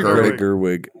pretty sure Greta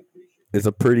Gerwig is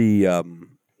a pretty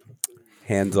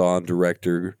hands-on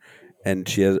director, and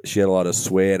she had a lot of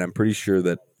sway. And I'm pretty sure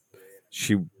that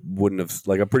she wouldn't have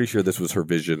I'm pretty sure this was her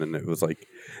vision, and it was like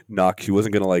she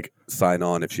wasn't gonna like sign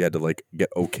on if she had to like get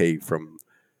okay from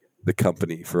the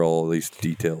company for all of these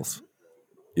details.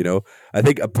 You know, I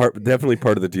think definitely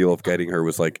part of the deal of getting her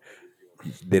was like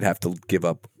they'd have to give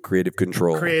up creative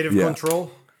control.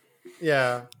 Control.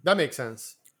 Yeah, that makes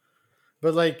sense.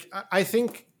 But like, I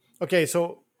think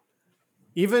so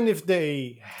even if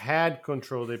they had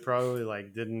control, they probably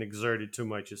like didn't exert it too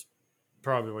much. Is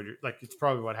probably what it's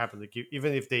probably what happened. Like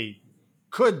even if they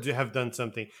could have done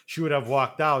something, she would have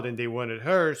walked out, and they wanted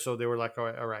her, so they were like, all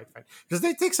right, fine. Because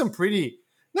they take some pretty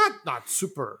not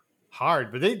super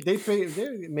hard, but they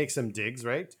make some digs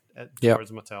right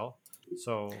towards Mattel.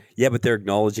 So yeah, but they're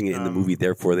acknowledging it in the movie,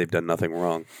 therefore they've done nothing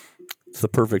wrong. It's the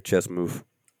perfect chess move.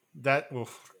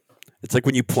 It's like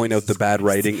when you point out the bad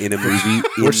writing in a movie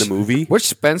the movie. Which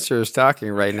Spencer is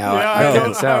talking right now? Yeah, I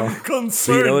can't tell. I'm concerned.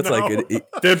 So you know, it's now.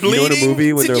 like they're bleeding in a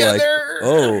movie when together. They're like,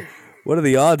 "Oh, what are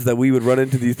the odds that we would run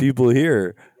into these people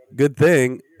here?" Good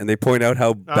thing, and they point out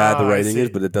how bad the writing is,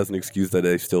 but it doesn't excuse that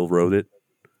they still wrote it.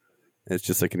 It's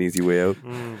just like an easy way out.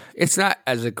 It's not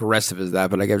as aggressive as that,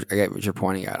 but I get what you're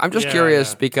pointing at. I'm just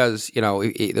curious because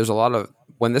there's a lot of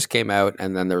when this came out,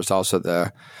 and then there was also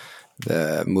the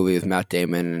movie with Matt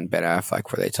Damon and Ben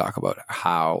Affleck where they talk about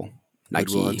how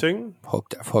Nike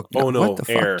hooked. Oh no, what the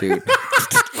fuck, dude?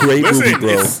 Great movie,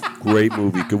 bro. Great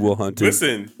movie. Good Will Hunting.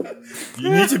 Listen, you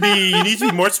need to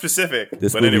be more specific.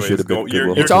 This movie should have been Good Will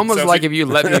Hunting. It's almost like if you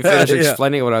let me finish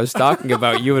explaining what I was talking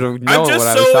about, you would have known what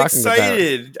I was talking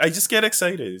excited. I just get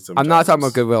excited. Sometimes. I'm not talking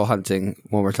about Good Will Hunting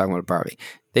when we're talking about Barbie.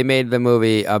 They made the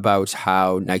movie about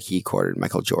how Nike courted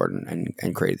Michael Jordan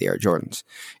and created the Air Jordans.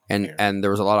 And there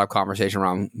was a lot of conversation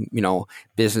around,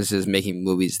 businesses making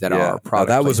movies that are product.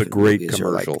 That was a great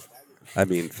commercial.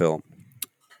 Film.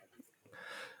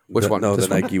 Which one? No, the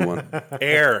Nike one.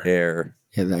 Air.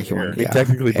 Yeah, the Nike one. Yeah.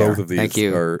 Technically, both of these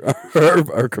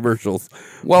are commercials.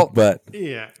 Well, but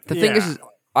the thing is,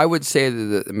 I would say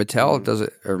that Mattel does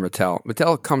it, or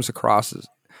Mattel comes across as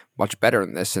much better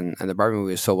in this, and the Barbie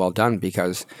movie is so well done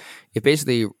because it's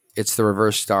the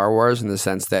reverse Star Wars in the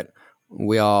sense that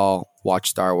we all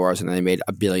watched Star Wars and then they made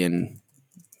a billion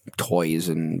toys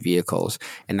and vehicles,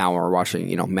 and now we're watching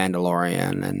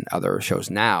Mandalorian and other shows.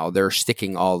 Now they're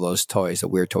sticking all those toys, the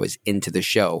weird toys, into the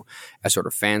show as sort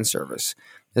of fan service.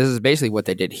 This is basically what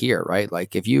they did here, right?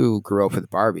 Like if you grew up with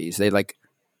Barbies, they like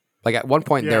at one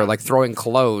point they were like throwing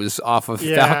clothes off of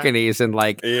balconies and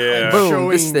boom, showing,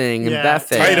 this thing and that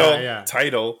thing.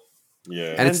 Title.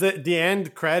 Yeah. And the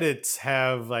end credits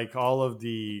have like all of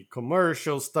the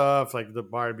commercial stuff, like the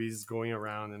Barbies going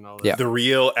around and all that. Yeah. The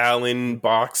real Alan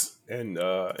box and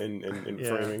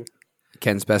framing.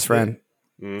 Ken's best friend.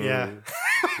 Yeah.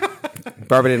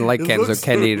 Barbie didn't like It Ken, so looks-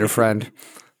 Ken needed a friend.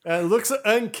 It looks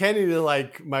uncanny to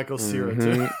like Michael Cera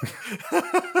too.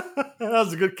 That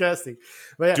was a good casting.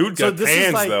 But yeah, Dude got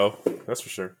hands though. That's for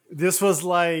sure. This was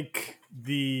like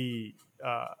the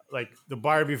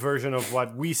Barbie version of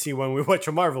what we see when we watch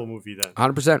a Marvel movie. Then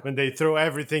 100%. when they throw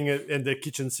everything in the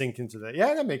kitchen sink into that.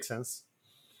 Yeah, that makes sense.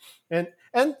 And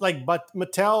like, but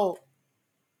Mattel,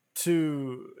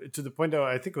 to the point that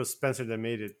I think it was Spencer that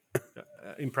made it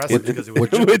impressive because it was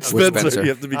Which Spencer? Spencer? You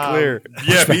have to be clear.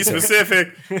 Yeah, be specific.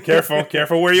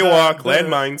 Careful where you walk.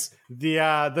 Landmines.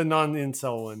 the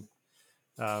non-incel one.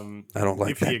 I don't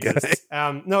like if he that guy. exists.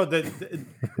 No,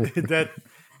 that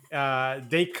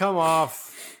they come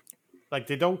off like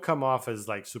they don't come off as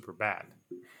like super bad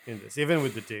in this, even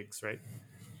with the digs, right?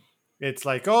 It's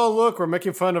like, oh look, we're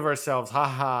making fun of ourselves,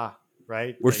 haha,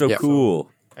 right? We're like, so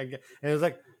cool. And it's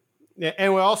like, yeah,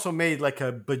 and we also made like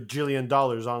 $1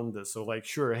 bajillion on this, so like,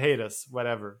 sure, hate us,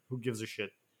 whatever, who gives a shit?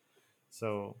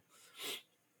 So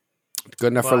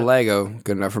Good enough for Lego.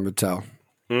 Good enough for Mattel.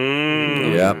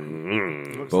 Yep.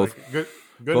 looks Both- like good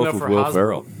both enough with for Will Hasbro,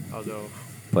 Ferrell. although.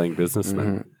 Playing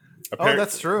businessman. Oh,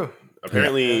 that's true.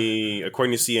 Apparently,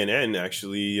 according to CNN,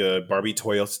 actually, Barbie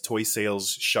toy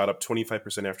sales shot up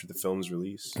 25% after the film's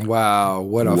release. Wow,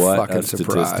 what a What fucking a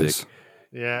surprise. statistic.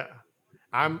 Yeah.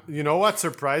 You know what's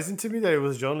surprising to me? That it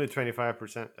was only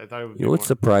 25%. I thought it would be You know what more.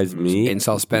 surprised me?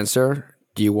 Incel Spencer,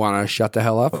 do you want to shut the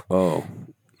hell up? Oh.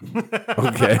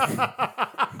 Okay.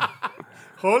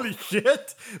 Holy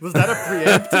shit! Was that a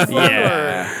preemptive one?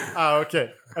 Yeah. Oh,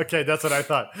 okay. Okay, that's what I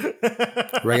thought.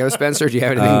 Regular Spencer, do you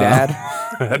have anything to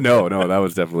add? no, that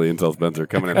was definitely Intel Spencer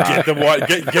coming in hot. Get the water.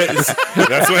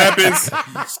 That's what happens.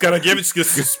 Just gotta give it.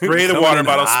 Just spray the water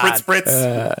bottle.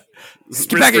 Spritz.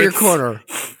 Get back in your corner.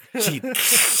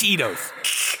 Cheetos.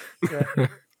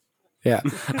 Yeah.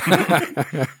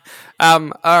 All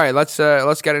right, let's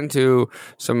get into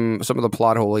some of the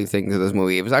plot holy things of this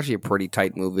movie. It was actually a pretty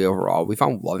tight movie overall. We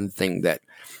found one thing that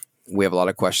we have a lot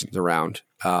of questions around,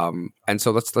 and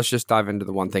so let's just dive into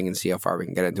the one thing and see how far we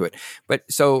can get into it. But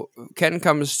so Ken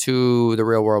comes to the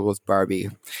real world with Barbie,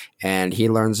 and he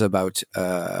learns about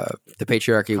the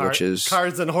patriarchy, which is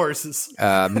cars and horses,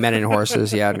 men and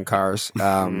horses, yeah, and cars.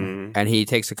 And he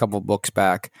takes a couple books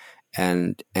back.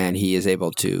 And he is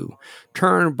able to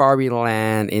turn Barbie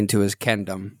Land into his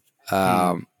Kendom.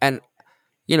 And,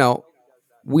 you know,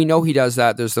 we know he does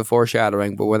that. There's the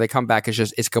foreshadowing. But when they come back,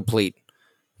 it's complete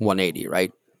 180,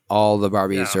 right? All the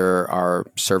Barbies are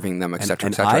serving them, etc.,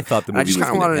 And etc. I thought the movie was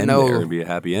going to end there and be a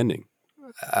happy ending.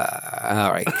 All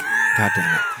right. God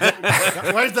damn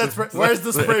it. Where's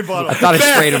the spray bottle? I thought I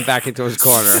sprayed him back into his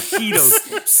corner.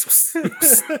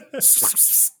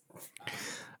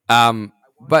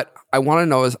 But I want to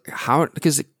know is how,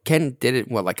 because Ken did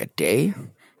it, like a day?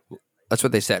 That's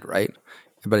what they said, right?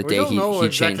 About a day We don't know he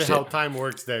exactly changed how it. time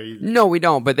works there either. No, we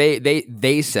don't. But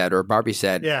they said, or Barbie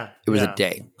said, it was a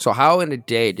day. So how in a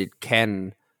day did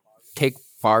Ken take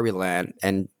Barbie Land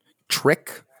and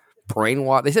trick,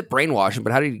 brainwash? They said brainwashing,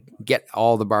 but how did he get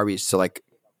all the Barbies to like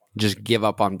just give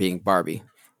up on being Barbie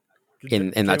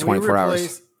in that 24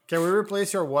 hours? Can we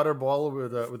replace your water bottle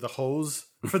with a hose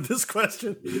for this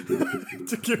question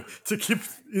to keep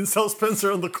Incel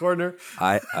Spencer on the corner?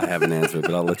 I have an answer,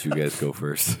 but I'll let you guys go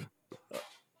first.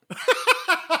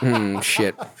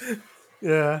 Shit.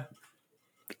 Yeah.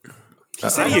 He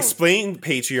said he explained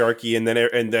patriarchy, and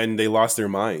then they lost their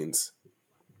minds.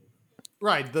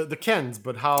 Right, the Kens,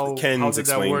 but how did that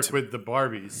explained work to- with the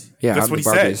Barbies? Yeah, That's how what he the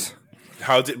Barbies. said.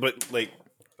 How did? But like,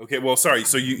 okay, well, sorry.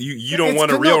 So you don't It's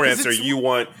want a good, real no, 'cause answer. it's- You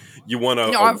want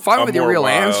a. No, I'm fine with your more real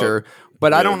wild- answer,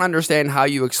 but I Yeah. don't understand how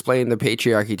you explain the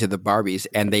patriarchy to the Barbies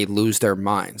and they lose their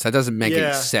minds. That doesn't make any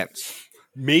Yeah. sense.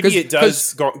 Maybe it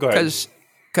does. Go ahead.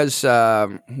 Because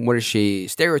what is she?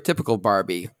 Stereotypical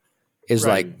Barbie is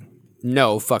Right. like,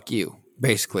 no, fuck you,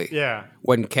 basically. Yeah.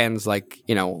 When Ken's like,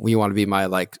 you want to be my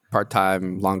like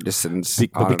part-time long distance, But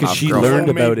on and because off she girlfriend. learned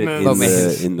about it Low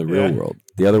maintenance. in the real world.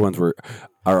 The other ones were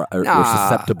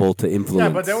susceptible to influence.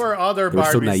 Yeah, but there were other They were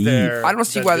Barbies so naive. there. I don't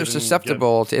see that why they're didn't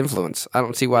susceptible to influence. I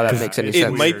don't see why that makes any it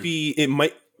sense. Might be. It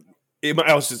might.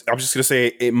 I was just gonna say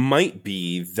it might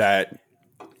be that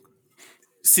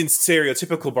since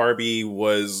stereotypical Barbie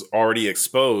was already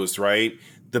exposed, right?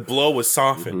 The blow was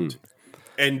softened,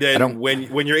 and then when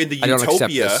you're in the I don't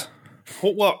accept utopia, this.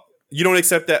 well, you don't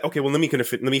accept that. Okay, well let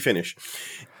me finish.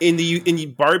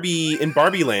 In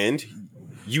Barbie Land,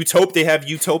 they have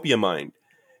utopia mind,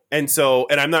 And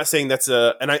I'm not saying that's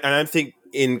I think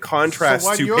in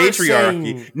contrast to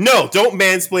patriarchy. No, don't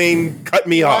mansplain. Cut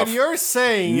me off. What you're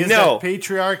saying is that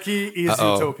patriarchy is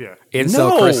utopia.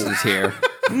 Incel Chris is here.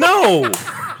 No,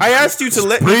 I asked you to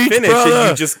let me finish, brother. And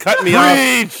you just cut me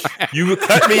off. You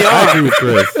cut me off. I agree with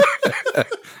Chris.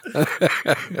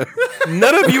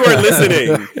 None of you are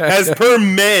listening, as per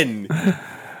men.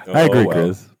 I agree,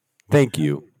 Chris. Thank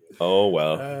you. Oh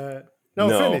well.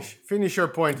 No, finish your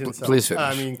point. Incel. Please finish.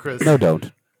 I mean, Chris. No,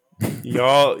 don't.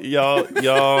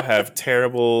 Y'all have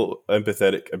terrible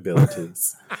empathetic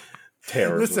abilities.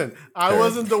 Terrible. Listen, I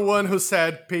wasn't the one who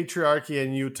said patriarchy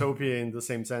and utopia in the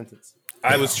same sentence.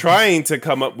 I was trying to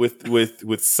come up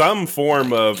with some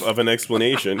form of an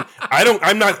explanation.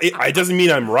 I'm not. It doesn't mean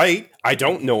I'm right. I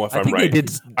don't know if I'm right.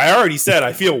 I already said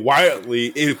I feel wildly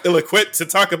ill-equipped to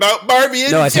talk about Barbie in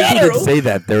general. No, I think they did say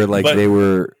that. They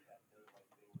were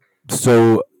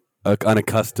so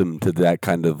unaccustomed to that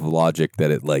kind of logic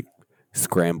that it like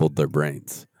scrambled their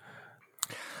brains,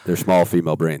 their small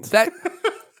female brains. That's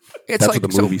like,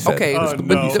 what the movie said. Okay,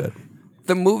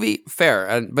 the movie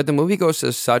fair, but the movie goes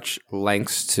to such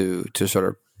lengths to sort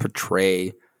of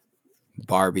portray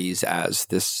Barbies as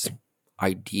this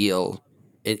ideal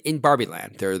in Barbie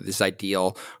Land. They're this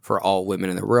ideal for all women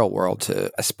in the real world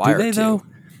to aspire to. Though?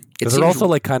 They're also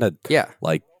like kind of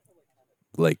like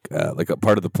a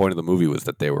part of the point of the movie was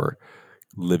that they were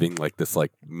living like this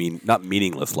like not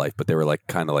meaningless life, but they were like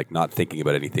kind of like not thinking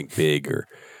about anything big, or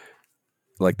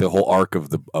like the whole arc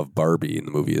of Barbie in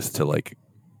the movie is to like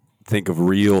think of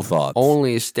real thoughts.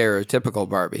 Only stereotypical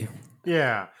Barbie.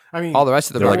 Yeah. I mean, all the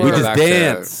rest of the Barbie, like, we just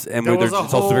dance, and it's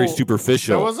also very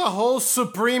superficial. There was a whole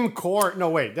Supreme Court. No,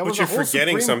 wait, there was a whole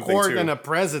Supreme Court and a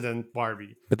president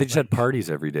Barbie. But they just had parties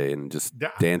every day and just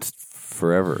danced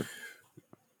forever.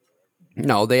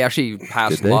 No, they actually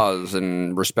passed laws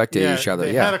and respected each other.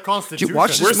 They had a constitution. Did you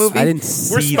watch this movie? I didn't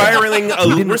see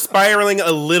We're spiraling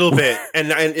a little bit,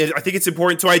 and I think it's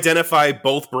important to identify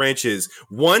both branches.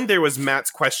 One, there was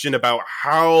Matt's question about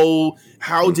how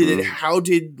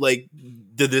did like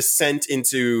the descent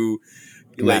into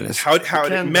like madness. how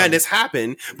did madness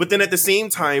happen? But then at the same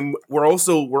time, we're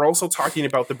also talking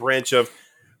about the branch of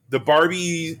the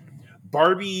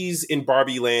Barbies in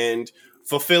Barbie Land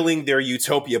fulfilling their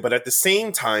utopia, but at the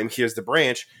same time, here's the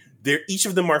branch. Each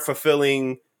of them are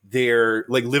fulfilling their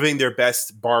like living their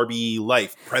best Barbie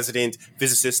life. President,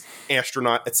 physicist,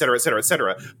 astronaut, etc., etc.,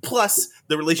 etc. Plus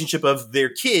the relationship of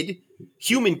their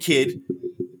human kid,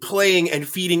 playing and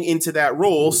feeding into that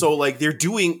role. So like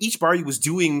each Barbie was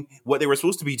doing what they were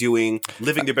supposed to be doing,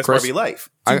 living their best Chris, Barbie life.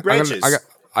 Two branches.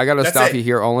 I got to stop you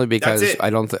here only because I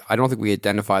don't think we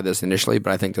identified this initially,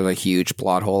 but I think there's a huge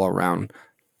plot hole around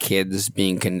kids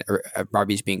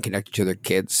Barbies being connected to their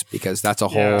kids, because that's a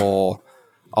whole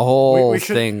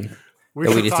thing that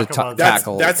we need to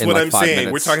tackle. That's what I'm saying.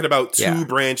 Minutes. We're talking about two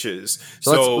branches.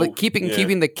 So let's,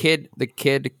 keeping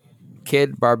the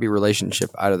kid Barbie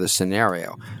relationship out of the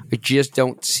scenario. I just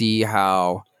don't see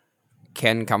how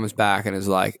Ken comes back and is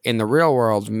like, in the real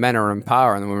world, men are in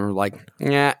power, and the women are like,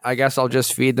 yeah, I guess I'll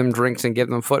just feed them drinks and give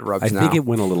them foot rubs. I think it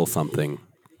went a little something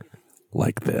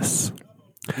like this.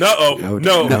 No,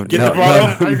 get the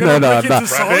bottle.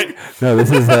 No,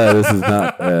 this is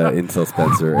not Incel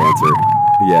Spencer answer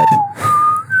yet.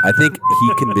 I think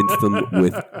he convinced them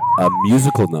with a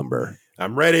musical number.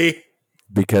 I'm ready,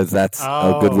 because that's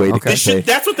a good way to say.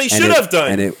 That's what they should have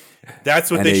done. That's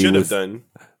what they should have done.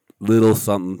 Little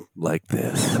something like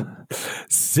this.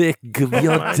 Sick of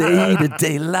your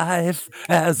day-to-day life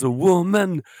as a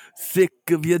woman. Sick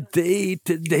of your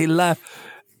day-to-day life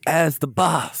as the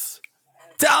boss.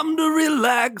 Time to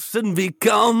relax and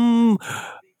become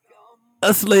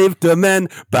a slave to men.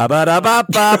 Ba ba da ba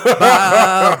ba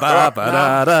ba ba ba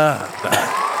da da.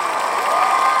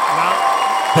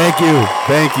 Thank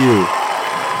you.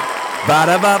 Ba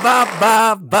da ba ba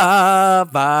ba ba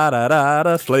ba da da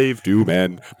da. Slave to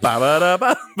men. Ba ba da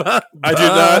ba ba.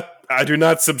 I do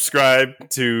not subscribe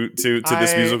to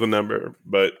this musical number,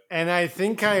 but I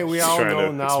think we all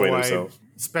know now why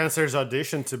Spencer's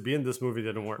audition to be in this movie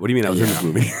didn't work. What do you mean I was in this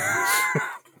movie?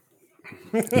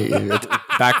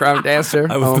 Background dancer.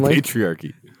 I was only the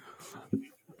patriarchy.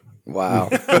 Wow,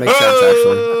 that makes sense.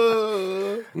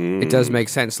 Actually, it does make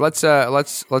sense. Let's.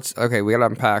 Okay, we got to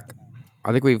unpack.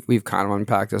 I think we've kind of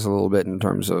unpacked this a little bit in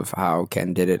terms of how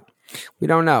Ken did it. We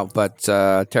don't know, but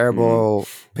terrible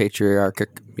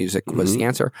patriarchic music was the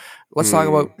answer. Let's talk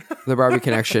about the Barbie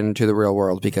connection to the real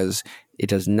world, because it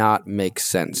does not make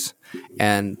sense,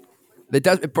 and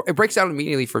it breaks down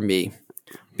immediately for me,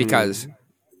 because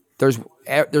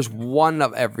there's one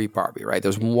of every Barbie, right?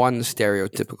 There's one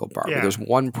stereotypical Barbie. Yeah. There's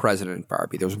one president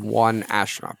Barbie. There's one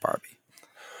astronaut Barbie.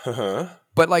 Uh-huh.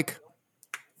 But like,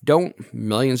 don't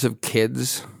millions of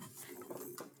kids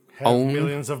Have own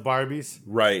millions of Barbies.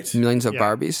 Right. millions of Yeah.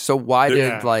 Barbies? So why did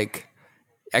Yeah. like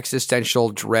existential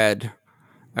dread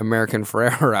American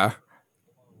Ferrera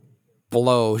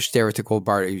blow stereotypical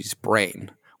Barbie's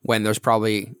brain when there's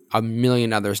probably a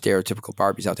million other stereotypical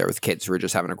Barbies out there with kids who are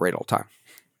just having a great old time?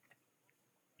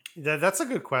 That's a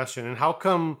good question. And how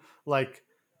come, like,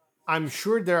 I'm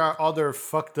sure there are other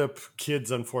fucked up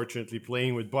kids, unfortunately,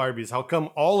 playing with Barbies. How come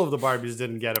all of the Barbies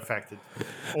didn't get affected?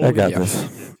 I got Only this.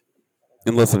 kids did.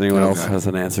 Unless anyone else Okay. has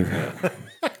an answer.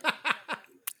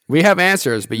 We have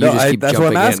answers, but you just keep that's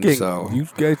jumping what I'm asking. in. So You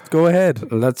guys go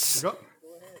ahead. let's Go.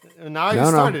 Now you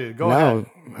started it. Go ahead.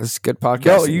 It's good podcast.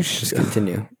 Go, you just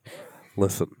continue.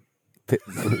 Listen,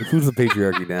 who's the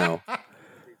patriarchy now?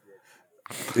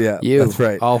 Yeah, You that's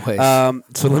right. always.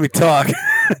 So let me talk.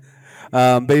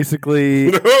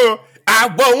 Basically,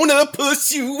 I wanna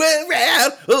push you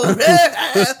around.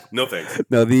 No thanks.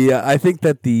 no. I think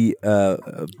that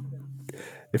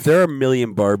if there are a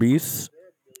million Barbies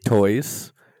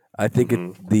toys, I think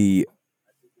the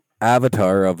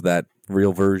avatar of that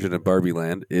real version of Barbie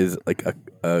Land is like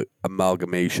a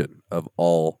amalgamation of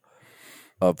all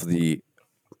of the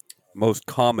most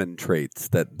common traits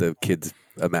that the kids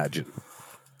imagine.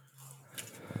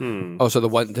 Oh, so the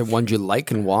ones you like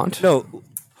and want? No,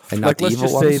 And not like the let's evil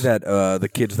just ones? say that the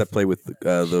kids that play with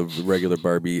the regular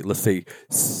Barbie, let's say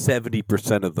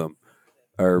 70% of them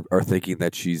are thinking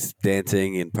that she's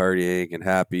dancing and partying and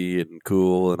happy and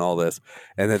cool and all this,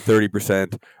 and then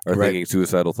 30% are Right. thinking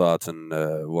suicidal thoughts and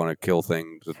want to kill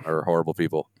things and are horrible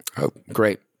people. Oh,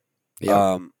 great.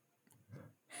 Yeah.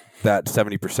 That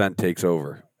 70% takes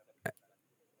over.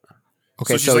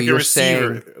 Okay, she's so like a you're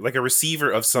receiver, saying like a receiver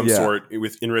of some Yeah. sort,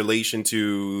 in relation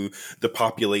to the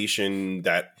population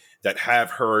that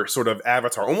have her sort of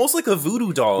avatar, almost like a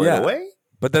voodoo doll in Yeah. a way.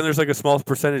 But then there's like a small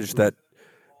percentage that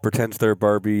pretends they're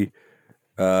Barbie,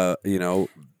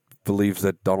 believes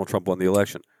that Donald Trump won the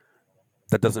election.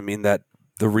 That doesn't mean that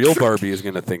the real Barbie is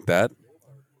going to think that.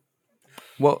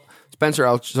 well, Spencer.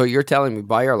 So you're telling me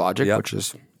by your logic, Yep. which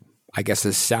is, I guess,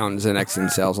 this sounds an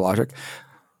excellent sales logic.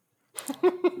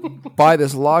 By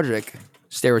this logic,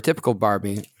 stereotypical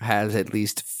Barbie has at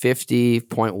least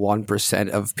 50.1%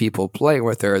 of people playing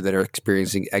with her that are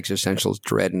experiencing existential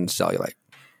dread and cellulite.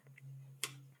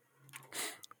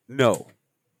 No.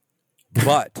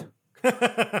 But, What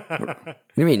do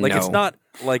you mean? like, no? it's not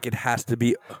like it has to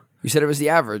be You said it was the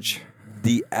average.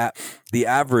 the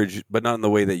average, but not in the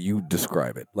way that you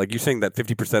describe it. Like, you're saying that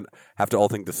 50% have to all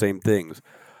think the same things.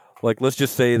 Like, let's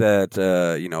just say that,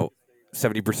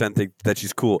 70% think that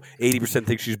she's cool. 80%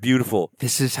 think she's beautiful.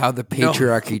 This is how the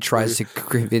patriarchy tries to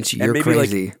convince you And you're maybe, like-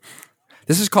 crazy.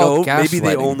 This is called No, gaslighting. maybe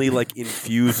they only like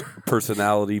infuse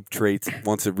personality traits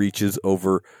once it reaches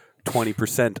over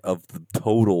 20% of the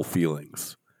total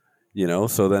feelings.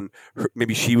 So then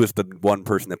maybe she was the one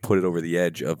person that put it over the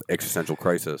edge of existential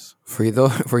crisis. For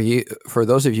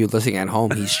those of you listening at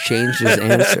home, he's changed his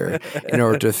answer in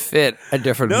order to fit a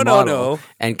different model No.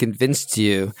 and convinced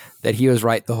you that he was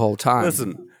right the whole time.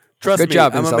 Listen, trust Good me.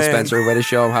 job, I'm a Incel man. Spencer. Way to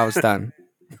show him how it's done.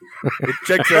 It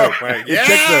checks out. Right. It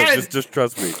checks out. Just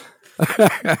trust me.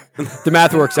 The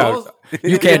math works out.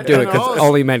 You can't do it because Also-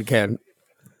 only men can.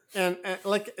 And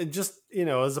like, just,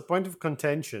 as a point of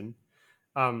contention,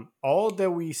 all that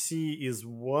we see is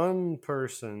one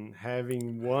person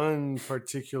having one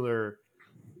particular,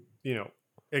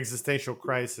 existential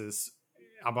crisis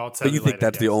about But you cellulite, think I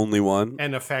that's the guess, only one?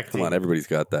 and affecting. Come on, everybody's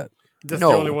got that. That's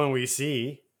No. the only one we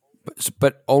see.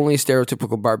 But only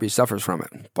stereotypical Barbie suffers from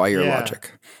it, by your Yeah.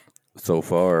 logic. So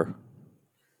far.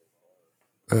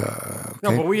 No,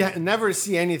 but we never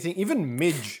see anything. Even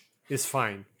Midge is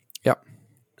fine. Yep.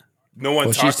 No one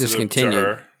Well, she's talks to discontinued.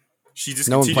 her. She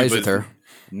No one discontinued, plays but with her.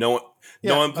 No one.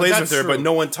 Yeah, No one but plays with that's her, but true.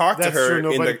 no one talked to That's her true.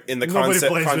 Nobody- in the nobody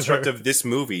concept plays with construct her. of this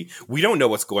movie. We don't know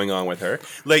what's going on with her.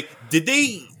 Like, did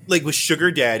they with Sugar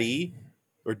Daddy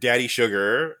or Daddy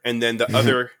Sugar, and then the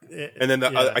other, and then the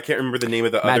Yeah. other, I can't remember the name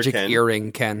of the Magic other Ken.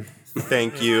 earring, Ken.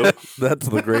 Thank you. That's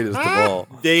the greatest of all.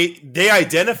 They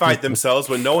identified themselves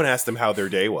when no one asked them how their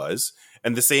day was,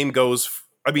 and the same goes.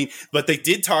 But they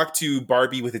did talk to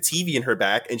Barbie with a TV in her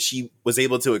back, and she was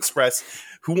able to express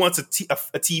who wants a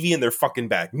TV in their fucking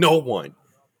back. No one.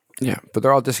 Yeah, but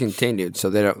they're all discontinued, so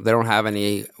they don't have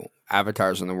any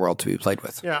avatars in the world to be played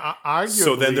with. Yeah, arguably,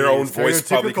 So then their own voice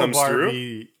probably stereotypical comes through,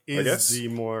 Barbie I guess. is the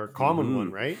more common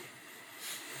one, right?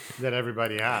 That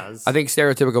everybody has. I think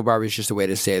stereotypical Barbie is just a way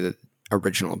to say the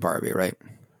original Barbie, right?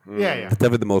 Yeah. It's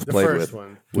definitely the most The played first with,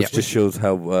 one. which just shows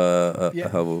how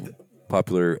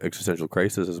popular existential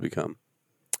crisis has become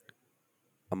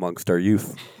amongst our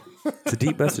youth. It's a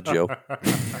deep message, Joe.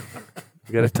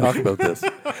 We got to talk about this.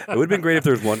 It would have been great if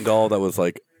there was one doll that was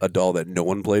like a doll that no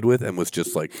one played with and was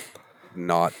just like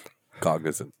not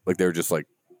cognizant. Like they were just like,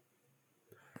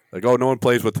 oh, no one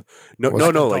plays with no.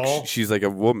 Like she's like a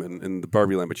woman in the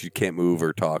Barbie land, but she can't move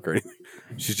or talk or anything.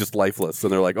 She's just lifeless,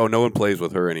 and they're like, oh, no one plays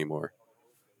with her anymore.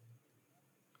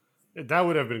 That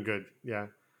would have been good. Yeah.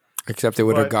 Except it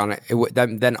would have gone.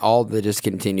 Then all the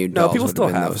discontinued dolls. No, people would still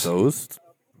have been have those.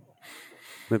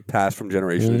 Been passed from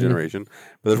generation to generation.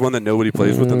 But there's one that nobody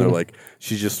plays with, and they're like,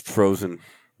 she's just frozen,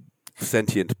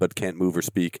 sentient, but can't move or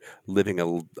speak, living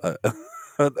a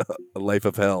life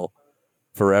of hell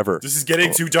forever. This is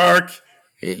getting too dark.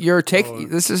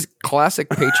 This is classic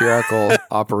patriarchal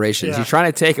operations. Yeah. You're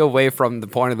trying to take away from the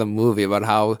point of the movie about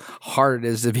how hard it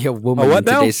is to be a woman in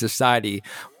today's society.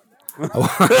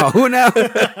 Who now?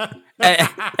 And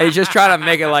he's just trying to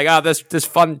make it like, oh, this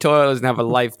fun toy doesn't have a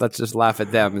life. Let's just laugh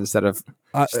at them instead of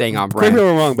staying on brand. Correct me if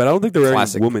I'm wrong, but I don't think there were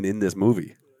any women in this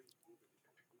movie.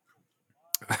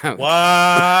 What?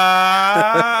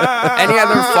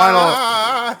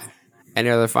 Any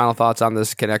other final thoughts on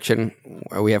this connection?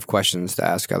 We have questions to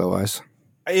ask otherwise.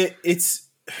 It's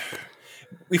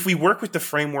if we work with the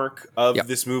framework of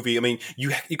this movie, I mean,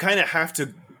 you kind of have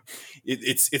to.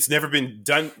 It's never been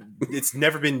done. It's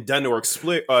never been done or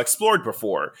explored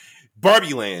before.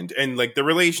 Barbie Land and like the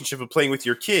relationship of playing with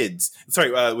your kids.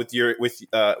 Sorry, with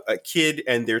a kid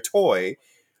and their toy,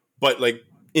 but like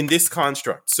in this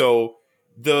construct. So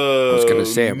I was going to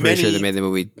say, I'm pretty sure they made the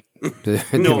movie.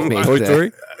 Toy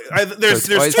Story. There's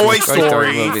Toy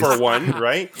Story for one,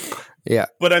 right? Yeah,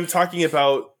 but I'm talking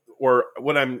about. Or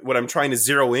what I'm trying to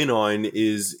zero in on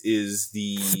is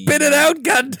the spit it out,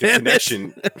 goddamn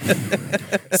connection.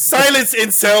 Silence,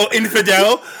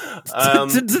 infidel.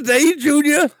 Today,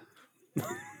 Junior.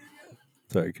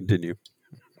 Sorry, continue.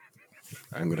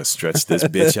 I'm gonna stretch this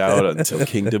bitch out until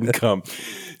kingdom come.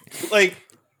 Like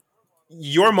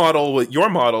your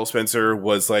model, Spencer,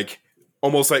 was like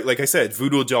almost like I said,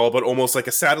 voodoo doll, but almost like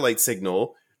a satellite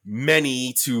signal,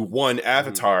 many to one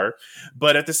avatar.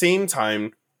 But at the same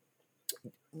time,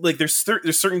 like there's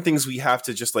certain things we have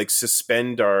to just like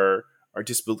suspend our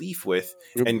disbelief with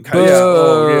and kind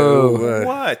of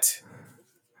what?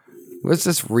 What's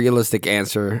this realistic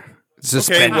answer?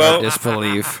 Suspend our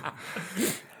disbelief.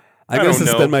 I'm going to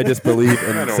suspend my disbelief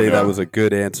and say that was a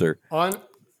good answer.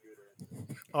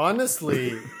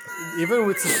 Honestly, even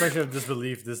with suspension of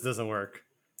disbelief, this doesn't work.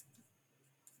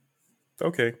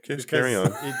 Okay, carry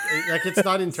on. It's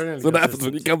not internally. That's what happens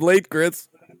when you come late, Chris.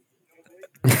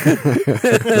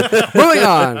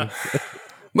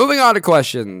 Moving on to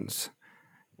questions.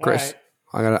 Chris,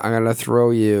 right. I'm gonna throw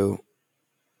you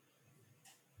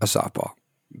a softball.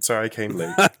 Sorry, I came late.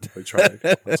 I tried.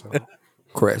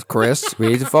 Chris, we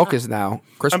need to focus now.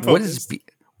 Chris,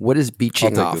 what is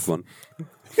beaching I'll off? Take this one.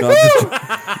 No,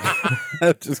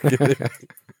 I'm just kidding.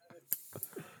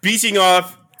 Beaching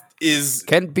off is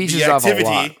Ken beaches the activity.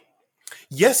 Off a lot.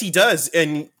 Yes, he does,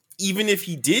 and even if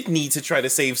he did need to try to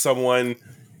save someone,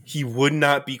 he would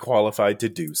not be qualified to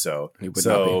do so. He would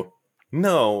not be.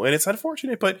 No, and it's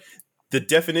unfortunate, but the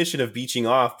definition of beaching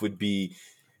off would be,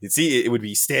 it would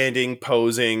be standing,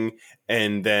 posing,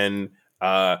 and then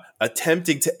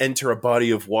attempting to enter a body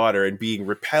of water and being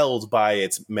repelled by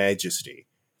its majesty.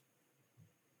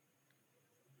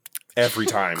 Every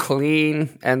time.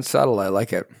 Clean and subtle. I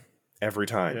like it. Every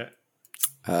time.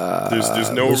 Yeah.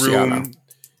 There's no Luciano. room.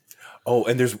 Oh,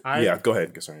 and there's go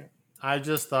ahead. Sorry. I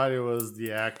just thought it was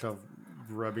the act of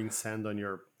rubbing sand on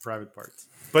your private parts.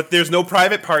 But there's no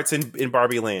private parts in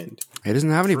Barbie Land. He doesn't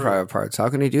have any private parts. How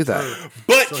can he do that?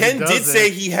 But so Ken did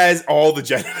say he has all the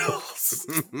genitals.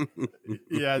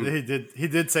 Yeah, he did. He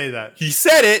did say that. He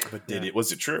said it, but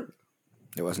was it true?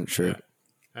 It wasn't true. Yeah,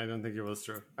 I don't think it was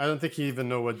true. I don't think he even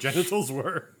knew what genitals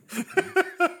were.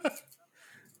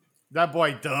 That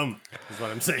boy dumb is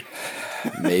what I'm saying.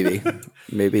 Maybe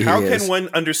he How is. can one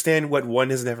understand what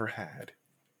one has never had?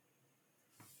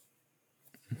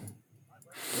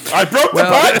 I broke the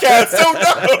podcast.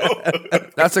 Oh no!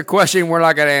 That's a question we're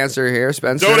not going to answer here,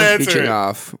 Spencer. Don't answer Beaching it.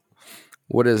 off.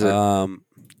 What is it?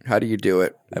 How do you do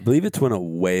it? I believe it's when a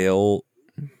whale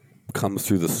comes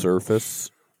through the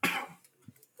surface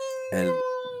and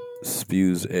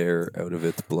spews air out of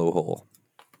its blowhole.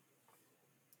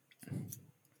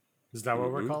 Is that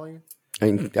what we're calling it? I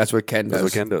mean, that's what Ken does. That's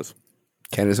what Ken does.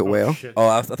 Ken is a whale. Shit. Oh,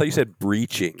 I thought you said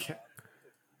breaching.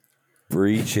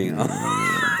 Breaching. Shut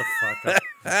the fuck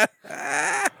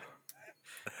up.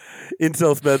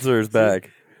 Incel Spencer is back.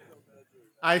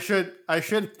 I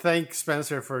should thank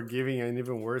Spencer for giving an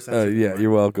even worse answer. Yeah,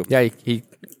 you're welcome. Yeah, he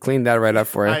cleaned that right up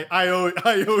for you. I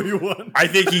owe you one. I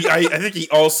think he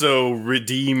also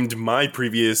redeemed my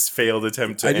previous failed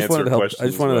attempt to answer questions. I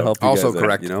just wanted to help you Also guys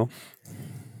correct. out, you know?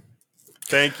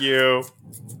 Thank you.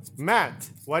 Matt,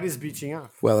 what is beaching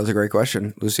off? Well, that's a great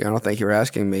question, Luciano. Thank you for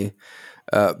asking me.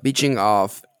 Beaching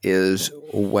off is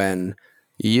when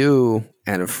you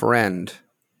and a friend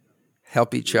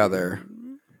help each other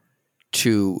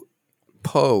to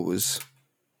pose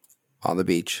on the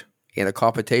beach in a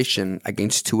competition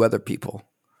against two other people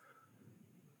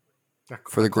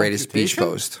for the greatest beach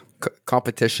pose.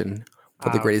 Competition for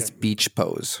the greatest beach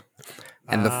pose.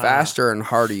 And the faster and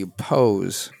harder you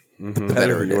pose, the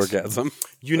better it is. Orgasm.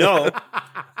 You know,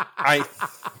 I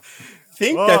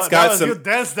think that's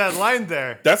that line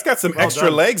there. That's got some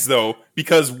extra legs though,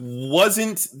 because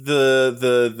wasn't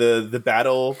the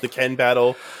battle, the Ken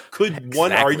battle? Could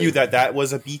one argue that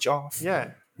was a beach off?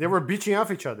 Yeah, they were beaching off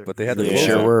each other. But they had the They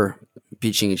sure were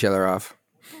beaching each other off.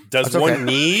 Does one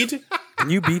need Can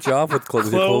you beach off with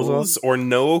clothes on? or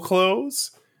no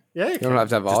clothes? Yeah, You don't have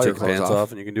to have all Just your take your clothes pants off.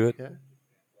 off and you can do it. Yeah.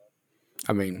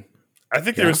 I mean, I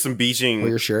think there was some beaching, or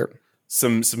your shirt.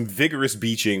 some vigorous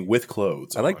beaching with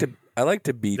clothes. I like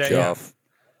to beach off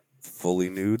fully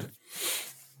nude.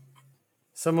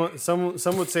 Some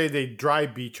would say they dry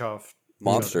beach off.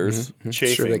 Monsters.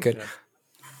 chafing. Sure, they could.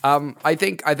 Yeah. I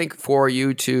think for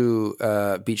you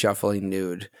to beach off fully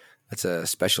nude, that's a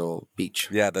special beach,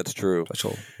 Yeah, that's true.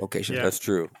 special location. Yeah. That's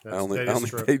true. I That only is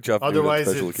true. beach off nude Otherwise,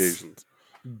 on special it's- occasions.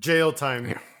 Jail time.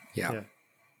 Yeah. Yeah.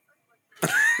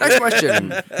 Next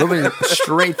question. Moving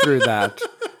straight through that.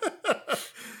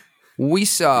 We Beach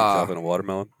saw off in a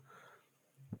watermelon.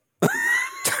 Wow.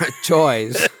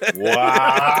 toys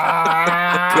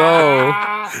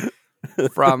go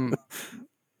from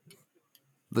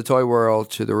the toy world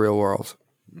to the real world.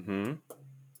 Mm-hmm.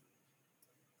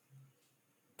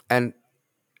 And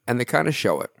they kind of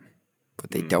show it,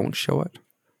 but they don't show it.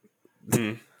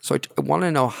 So I want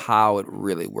to know how it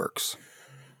really works,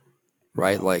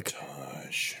 right? Like,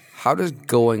 how does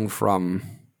going from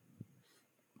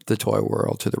the toy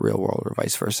world to the real world or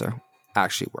vice versa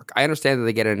actually work? I understand that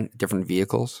they get in different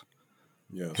vehicles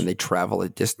Yes. and they travel a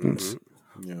distance,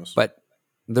 Yes. but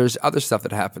there's other stuff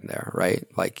that happened there, right?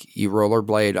 Like you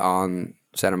rollerblade on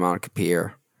Santa Monica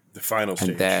Pier, The final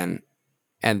stage.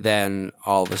 and then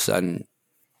all of a sudden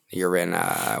you're in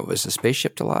was the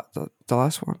spaceship the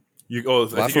last one? I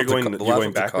last think you're one's going, the you're last going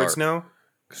one's a backwards car. now.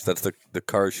 Because that's the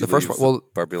car she The first leaves one- well,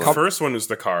 Barbie The Land. first one was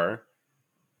the car.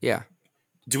 Yeah.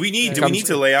 Do we need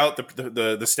to lay out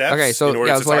the steps Okay, so in order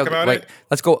to let's lay talk out- about like, it?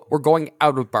 let's go. We're going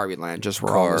out of Barbie Land. Just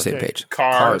we're all on the same Okay. page.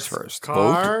 Cars. Cars first.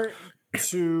 Car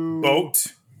to Boat.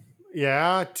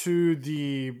 Yeah, to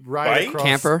the ride Bike? across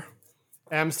Camper.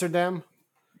 Amsterdam.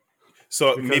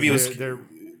 So Because maybe it was they're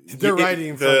riding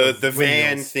in front of the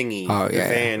van windmills. thingy. Oh, the yeah,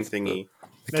 van yeah. thingy.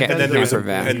 The And then And then there was camper a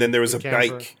van. and then there was a The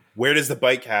camper. bike. Where does the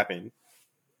bike happen?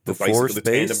 The Before bicycle, the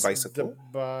tandem space? bicycle. The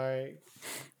bike.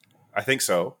 I think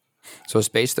so. So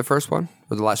space the first one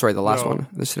or the last? Sorry, the last No. one.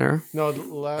 The scenario. No, the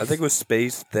last. I think it was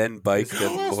space, then bike, Is it the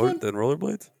last then one? then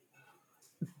rollerblades.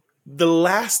 The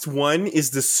last one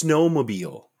is the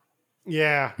snowmobile.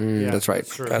 Yeah, that's right.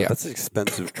 That's true. Yeah. That's an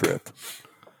expensive trip.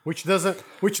 Which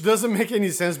doesn't make any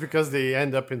sense because they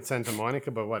end up in Santa Monica,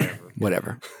 but whatever.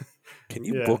 Whatever. Can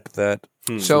you Yeah. book that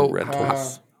So, through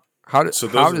rentals? How So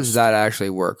how those does are- that actually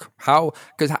work? How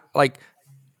because like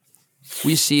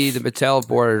we see the Mattel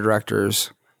board of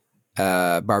directors,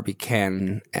 Barbie,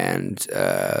 Ken, and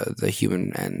the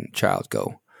human and child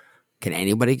go. Can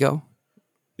anybody go?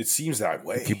 It seems that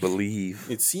way. If you believe.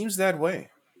 It seems that way.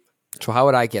 So how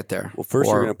would I get there? Well, first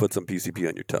Or- you're going to put some PCP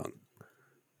on your tongue.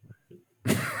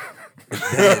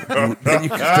 then you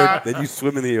can start. Then you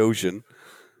swim in the ocean.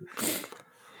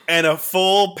 And a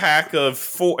full pack of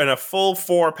four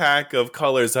pack of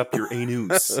colors up your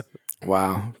anus.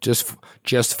 wow, just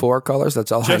 4 colors.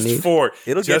 That's all I Just need. 4.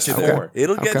 It'll Just get you there. 4.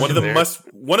 It'll get Okay. you One of the there.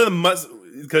 must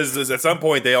because at some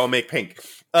point they all make pink.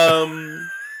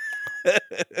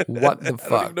 What the I don't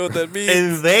fuck? even know what that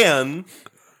means.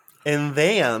 and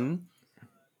then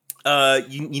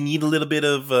you need a little bit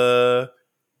of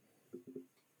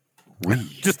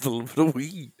Just a little bit of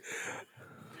weed.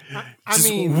 I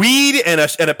mean, weed and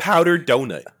a powdered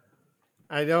donut.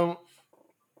 I don't.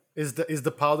 Is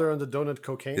the powder on the donut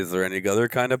cocaine? Is there any other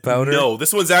kind of powder? No,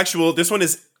 this one's actual. This one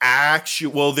is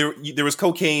actual. Well, there was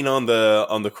cocaine on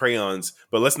the crayons,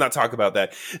 but let's not talk about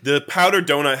that. The powdered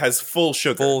donut has full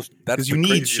sugar. That's you the need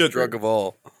craziest sugar. drug of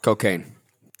all. Cocaine.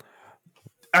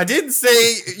 I didn't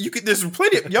say you could. There's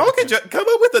plenty. Y'all can come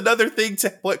up with another thing to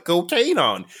put cocaine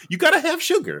on. You gotta have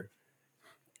sugar.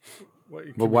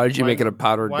 But why did you make it a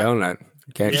powdered donut?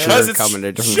 Can't Because sugar it's come in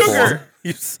a different sugar. form?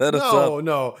 You set us up.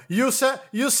 No. You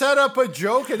set up a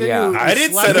joke and then you I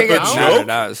didn't slapped set up it a down? joke. It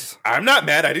does. I'm not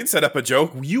mad. I didn't set up a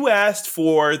joke. You asked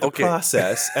for the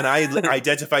process, and I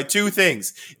identified two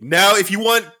things. Now, if you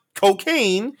want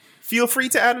cocaine, feel free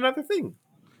to add another thing.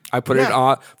 I put it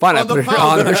on. Fine, I put it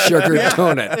on the sugar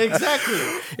donut. Exactly.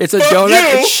 It's a Fuck donut.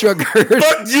 you. It's sugar.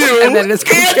 Fuck you. And then it's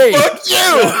cocaine. Fuck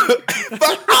you.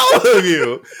 Fuck all of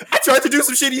you. I tried to do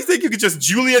some shit. You think you could just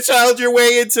Julia Child your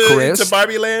way into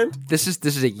Barbie land? This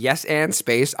is a yes and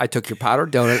space. I took your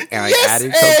powdered donut and I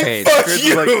added and cocaine. fuck Chris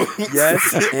you. was like,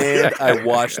 yes, and I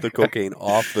washed the cocaine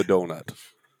off the donut.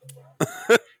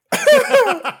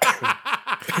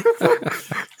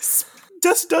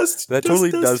 That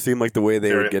totally does seem like the way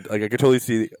they would get. Like I could totally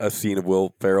see a scene of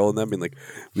Will Ferrell and them being like,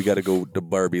 "We got to go to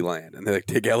Barbie Land," and they like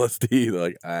take LSD. They're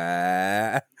like,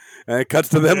 and it cuts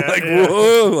to them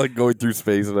whoa, like going through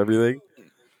space and everything.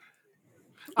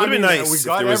 Would have been nice.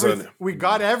 We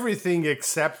got everything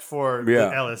except for the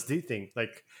LSD thing.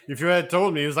 Like if you had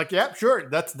told me, it was like, yeah, sure,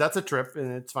 that's a trip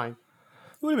and it's fine. It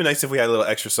would have been nice if we had a little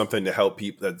extra something to help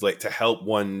people, that like to help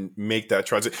one make that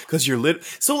transition. Because you're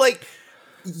so like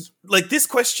this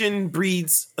question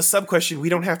breeds a sub question. We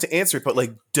don't have to answer it, but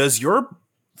like, does your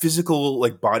physical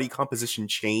like body composition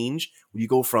change when you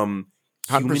go from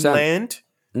 100%. human land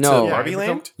to Barbie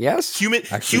land? Yes,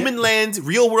 human land,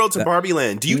 real world to Barbie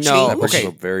land. Do you change? That's a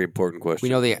very important question.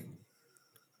 We know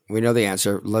the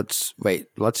answer. Let's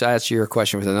answer your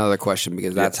question with another question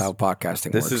because that's how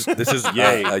podcasting works. This is a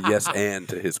yes and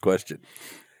to his question.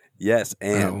 Yes,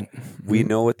 and we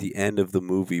know at the end of the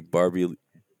movie, Barbie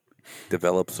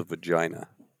develops a vagina.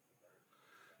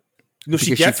 No,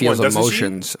 she feels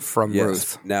emotions from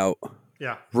Ruth. Now,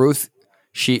 Ruth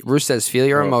says, "Feel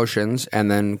your emotions,"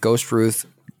 and then Ghost Ruth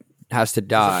has to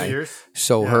die.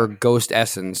 So her ghost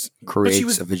essence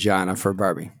creates a vagina for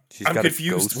Barbie. I'm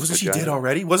confused. Wasn't she dead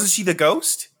already? Wasn't she the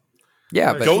ghost?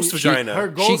 Yeah, but ghost vagina. Her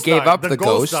ghost she gave up the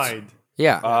ghost. Died.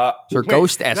 Yeah, her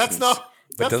ghost essence.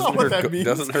 That's not what that means.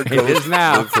 Doesn't her ghost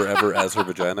live forever as her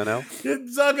vagina now?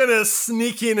 It's not gonna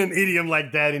sneak in an idiom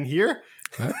like that in here.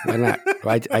 Why not?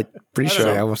 I'm pretty sure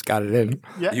I almost got it in.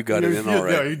 Yeah, you got it in all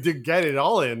right. No, you did get it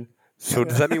all in. So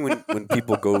does that mean when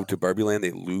people go to Barbie Land,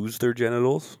 they lose their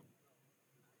genitals?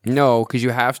 No, because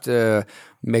you have to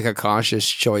make a conscious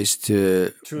choice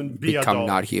to become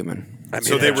not human. I mean,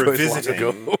 so they were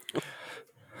visiting.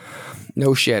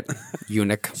 No shit,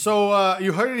 eunuch. So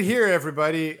you heard it here,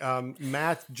 everybody.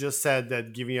 Matt just said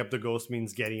that giving up the ghost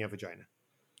means getting a vagina.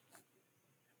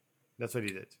 That's what he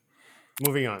did.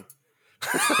 Moving on.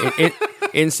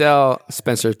 Incel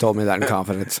Spencer told me that in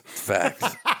confidence.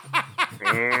 Facts.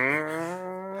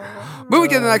 Moving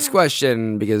to the next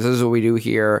question, because this is what we do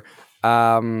here.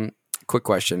 Quick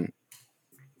question.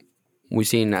 We've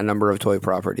seen a number of toy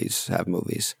properties have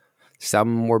movies.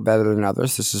 Some were better than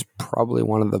others. This is probably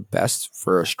one of the best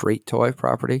for a straight toy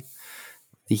property.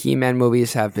 The He-Man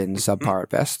movies have been subpar at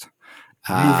best.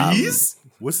 Movies?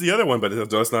 What's the other one? But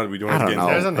that's not. We don't have to get into.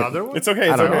 There's another one. It's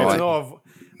okay. It's okay.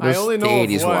 I only know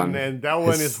the 80s of one, and that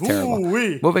one is terrible.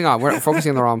 Moving on, we're focusing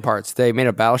on the wrong parts. They made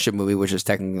a Battleship movie, which is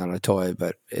technically not a toy,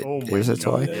 but it is a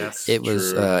toy. Yes, it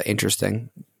was interesting.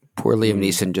 Poor Liam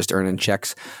Neeson just earning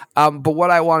checks. But what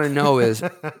I want to know is,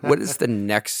 what is the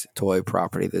next toy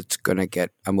property that's going to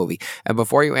get a movie? And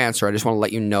before you answer, I just want to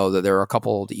let you know that there are a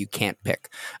couple that you can't pick.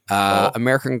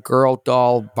 American Girl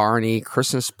Doll, Barney,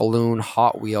 Christmas Balloon,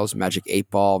 Hot Wheels, Magic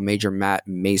 8 Ball, Major Matt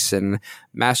Mason,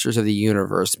 Masters of the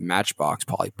Universe, Matchbox,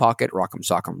 Polly Pocket, Rock'em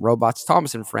Sock'em Robots,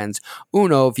 Thomas and Friends,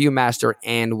 Uno, Viewmaster,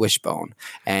 and Wishbone.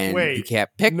 And you can't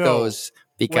pick those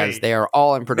because they are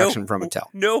all in production from Mattel.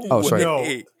 Oh, sorry. No.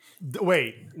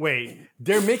 Wait.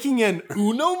 They're making an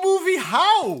Uno movie?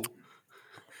 How?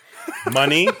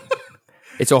 Money?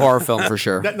 It's a horror film for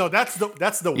sure. That's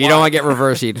the You don't want to get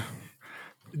reversied.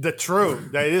 That is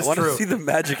true. I want to see the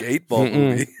Magic 8 Ball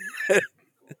movie.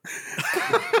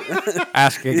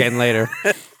 Ask again later.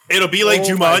 It'll be like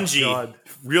Jumanji.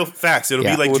 Real facts. It'll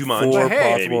be like Jumanji. But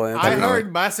hey, I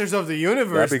heard Masters of the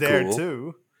Universe there cool.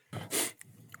 too.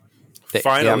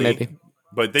 Finally. Maybe.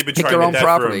 But they've been Pick trying your to own do that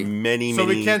property. for many. So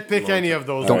we can't pick any of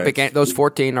those. Don't pick those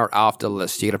 14 are off the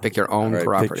list. You got to pick your own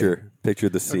property. Picture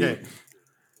the scene.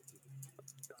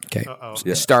 Okay.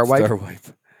 Yeah, Star Wipe.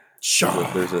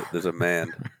 There's a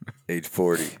man, age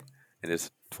 40, and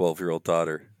his 12-year-old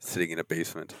daughter sitting in a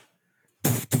basement.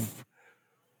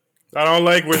 I don't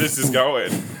like where this is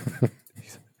going.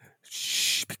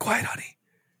 Shh, be quiet, honey.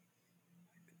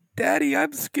 Daddy,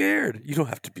 I'm scared. You don't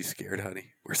have to be scared,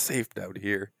 honey. We're safe down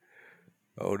here.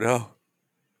 Oh, no.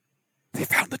 They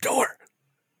found the door.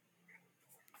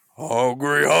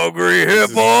 Hungry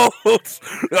hippos.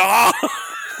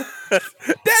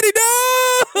 Daddy,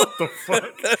 no! What the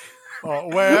fuck? Oh,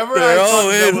 wherever They're I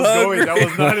thought that always was going, that hungry.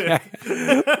 was not it.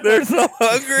 They're so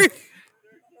hungry.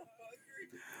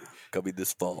 Coming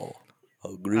this fall.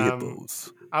 Hungry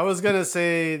hippos. I was gonna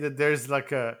say that there's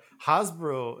like a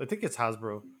Hasbro. I think it's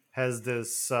Hasbro has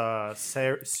this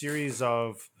series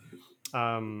of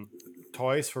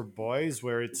toys for boys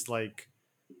where it's like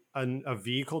a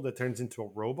vehicle that turns into a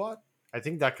robot. I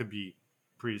think that could be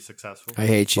pretty successful. I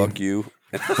hate you. Fuck you.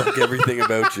 And fuck everything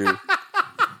about you.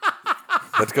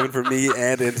 That's coming from me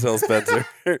and Incel Spencer.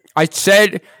 I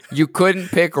said you couldn't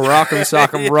pick Rock'em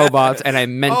Sock'em Robots, and I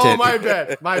meant it. Oh,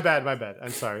 my bad.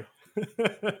 I'm sorry.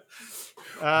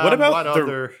 What about what the?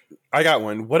 other? I got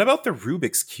one. What about the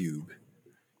Rubik's Cube?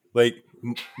 Like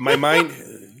my mind,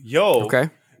 yo. Okay.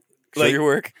 Show Like your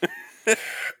work.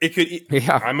 it could.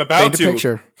 Yeah. I'm about Paint a to.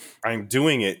 picture. I'm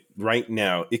doing it right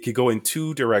now. It could go in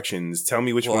two directions. Tell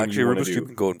me which Well, one actually, you want to Rubik's do. Cube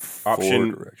can go in four Option-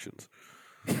 directions.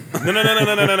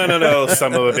 No,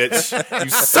 son of a bitch. You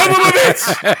son of a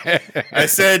bitch. I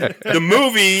said the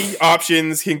movie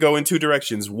options can go in two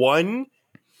directions. One,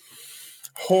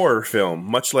 horror film,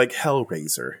 much like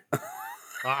Hellraiser.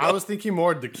 I was thinking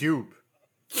more the cube.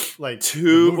 Like the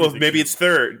Two, movie well, The maybe Cube. it's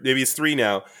third. Maybe it's three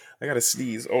now. I gotta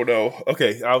sneeze. Oh no.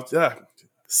 Okay, I'll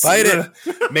Fight it.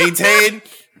 Maintain.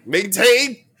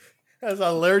 I was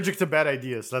allergic to bad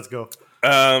ideas. Let's go.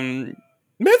 Man,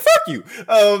 fuck you.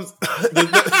 The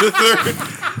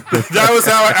third, that was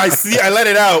how I see. I let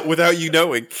it out without you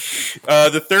knowing.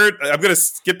 The third, I'm gonna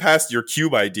skip past your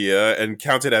cube idea and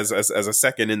count it as a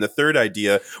second. And the third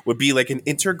idea would be like an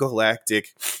intergalactic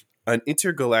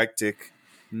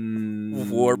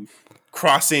Warp.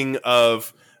 crossing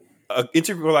of an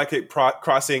intergalactic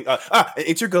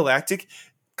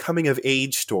coming of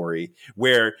age story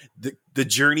where the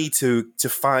journey to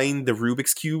find the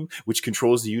Rubik's Cube, which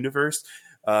controls the universe,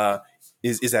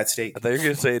 is at stake. I thought you were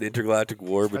going to say an intergalactic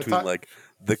war between like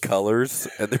the colors,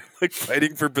 and they're like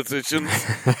fighting for positions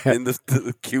in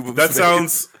the cube of That space.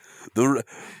 sounds.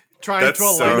 Trying That to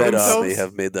align sounds- Red themselves. army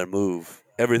have made their move.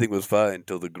 Everything was fine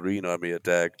until the green army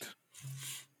attacked.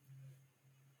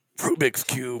 Rubik's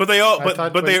Cube. But they all, I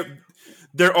thought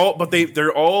they're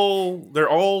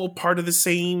all part of the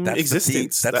same That's the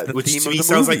existence. theme- that's the which theme to of me the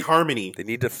sounds movie. like harmony. They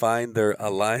need to find their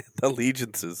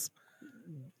allegiances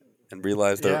and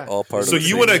realize they're Yeah. all part So of the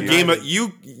you same want a unit. game of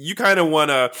you kind of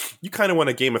want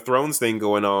a Game of Thrones thing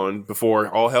going on before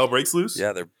all hell breaks loose.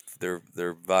 Yeah,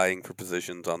 they're vying for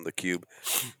positions on the cube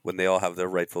when they all have their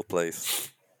rightful place.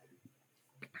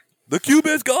 The cube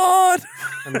is gone.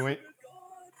 I mean,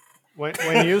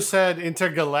 when you said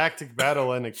intergalactic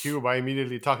battle and a cube, I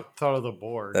immediately thought of the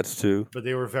Borg. That's true. But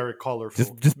they were very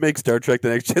colorful. Just make Star Trek the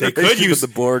Next could Generation. use- The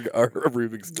Borg are a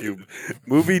Rubik's Cube.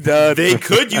 Movie done. They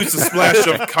could use a splash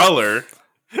of color.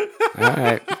 All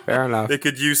right, fair enough. They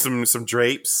could use some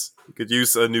drapes. You could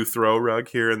use a new throw rug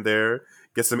here and there.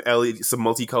 Get some LED, some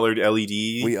multicolored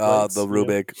LED. We are lights. the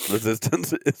Rubik.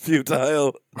 Resistance is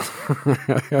futile.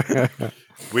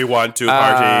 We want to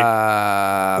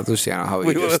party. Luciano, how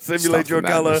We you want to just simulate stop your the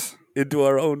color madness. into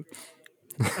our own.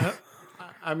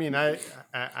 I mean, I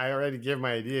already gave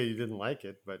my idea. You didn't like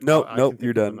it, but Nope, I nope, can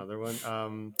think you're of done. Another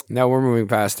one. No, we're moving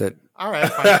past it. All right,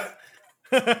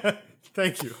 fine.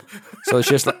 Thank you. So it's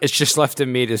just left to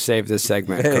me to save this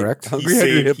segment, Hey, correct? Hungry He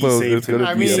Hungry saved- he Hippos saved is going him.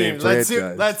 to I be a mean, let's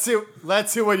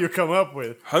franchise. see what you come up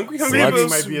with. Hungry Saving Hippos.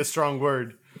 might be a strong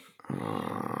word.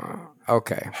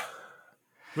 Okay.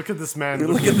 Look at this man.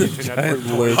 Look looking at the this internet giant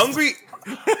for list. Hungry,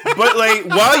 but like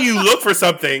while you look for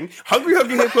something, Hungry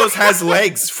Hippos has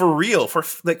legs for real, for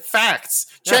like facts.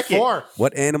 They have Check it. four.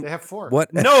 What animal? They have four.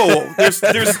 What? No, there's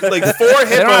like 4 They don't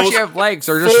actually hippos, have legs;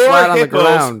 they're just 4 flat on the hippos.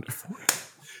 ground.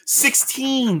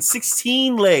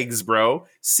 16 legs, bro.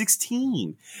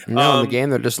 16. No, in the game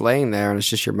they're just laying there, and it's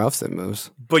just your mouth that moves.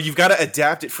 But you've got to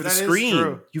adapt it for the That is screen.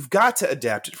 true. You've got to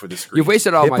adapt it for the screen. You've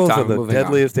wasted all my Hippos are time the moving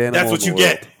deadliest animal. That's what in you the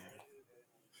world. get.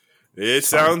 It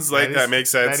sounds like that makes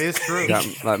sense. That is true. on.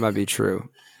 That might be true.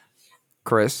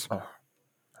 Chris,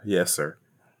 Yes, sir.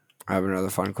 I have another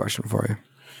fun question for you.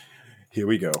 Here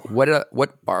we go. What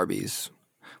Barbies?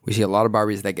 We see a lot of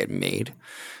Barbies that get made.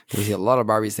 We see a lot of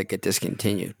Barbies that get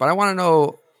discontinued. But I want to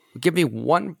know, give me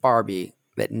one Barbie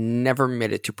that never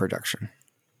made it to production.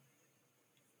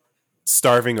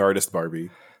 Starving artist Barbie.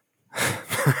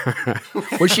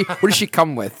 What does she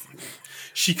come with?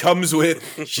 She comes with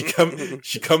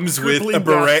Crippling a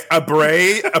beret,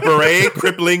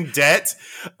 crippling debt,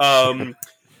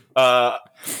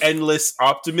 endless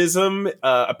optimism,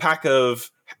 a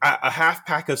half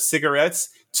pack of cigarettes,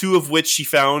 two of which she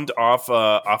found off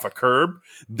a curb.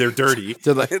 They're dirty.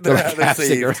 They're like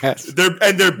cigarettes.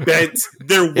 They're bent.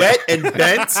 They're wet and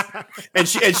bent, and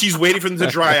she's waiting for them to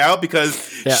dry out because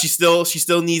she still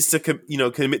needs to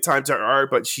commit time to her art,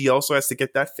 but she also has to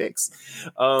get that fixed.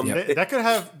 They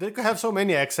could have so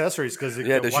many accessories because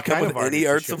does she come with any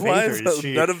art supplies?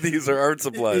 None of these are art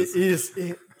supplies.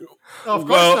 Of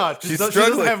course not. She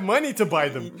doesn't have money to buy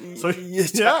them. So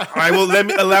yeah, I will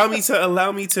allow me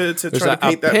to try to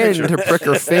paint that picture. To prick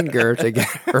her finger to get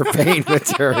her paint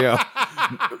material.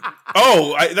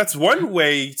 That's one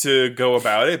way to go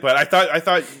about it. But I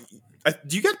thought,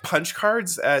 do you get punch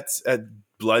cards at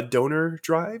blood donor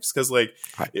drives? Because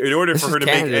in order for her to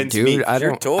make ends meet, I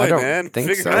don't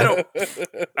think so.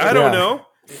 I don't know.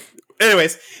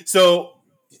 Anyways, so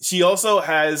she also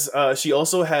has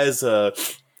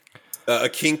a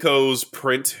Kinko's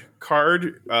print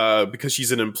card because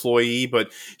she's an employee,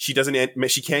 but she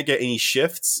can't get any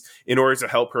shifts in order to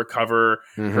help her cover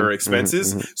her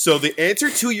expenses. So the answer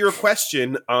to your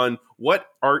question on what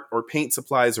art or paint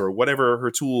supplies or whatever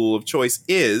her tool of choice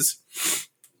is,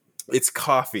 it's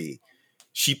coffee.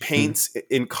 She paints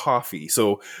in coffee.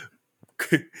 So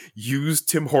use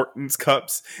Tim Hortons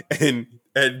cups and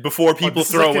before people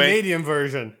throw away Canadian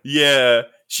version. Yeah.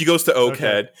 She goes to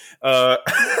Oakhead.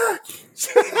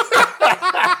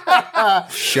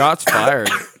 Shots fired.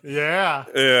 Yeah.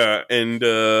 Yeah. And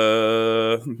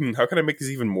how can I make this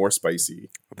even more spicy?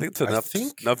 I think it's enough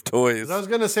toys. I was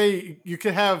gonna say you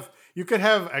could have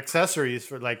accessories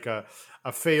for like a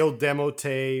failed demo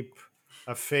tape,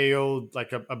 a failed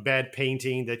a bad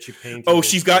painting that you painted. Oh,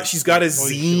 she's got a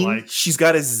zine. She's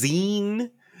got a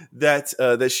zine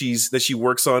that she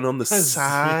works on the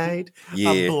side.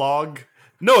 Yeah. A blog.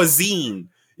 No, a zine.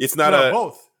 It's not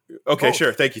both. Okay, both.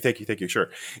 Sure. Thank you.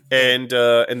 Sure. And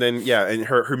then and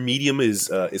her medium is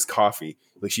coffee.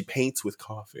 Like she paints with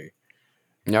coffee.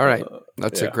 All right,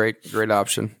 that's a great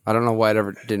option. I don't know why it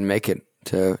ever didn't make it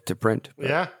to print. But.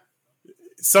 Yeah.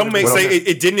 Some may say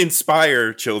it didn't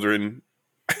inspire children.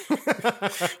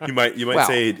 you might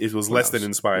say it was less than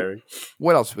inspiring.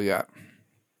 What else we got?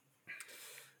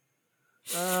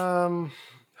 How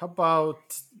about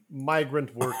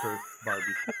migrant worker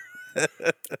Barbie?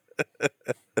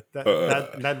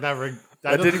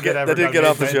 That didn't get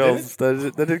off the shelves.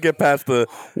 That didn't get past the.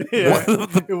 Yeah.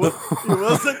 It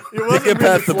wasn't get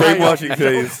past the brainwashing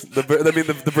phase. The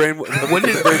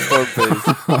brainstorm phase.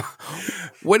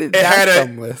 What did that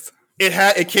come with?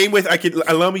 It came with.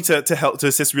 Allow me to help to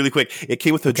assist really quick. It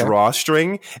came with a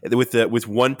drawstring with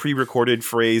one pre-recorded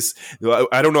phrase.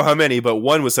 I don't know how many, but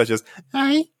one was such as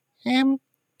 "I am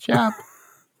Chop."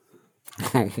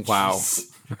 Wow.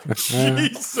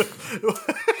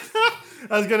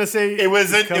 I was gonna say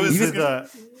it comes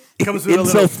with a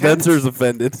little Spencer's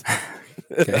offended.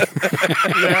 Okay.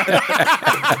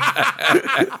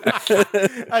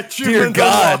 Dear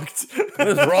God, what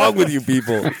is wrong with you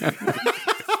people?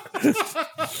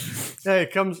 Yeah,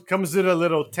 it comes with a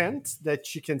little tent that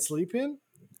she can sleep in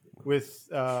with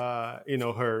her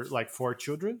 4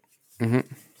 children. Again,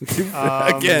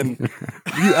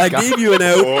 I gave you an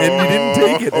out and you didn't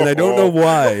take it, and I don't know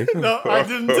why. No, I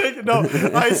didn't take it. No,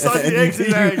 I saw the exit.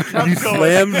 You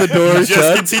slammed the door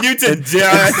shut. Continued to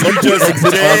die. You just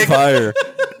on fire.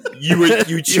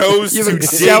 You chose to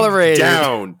accelerated dig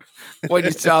down. When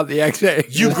you saw the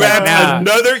exit, you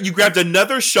grabbed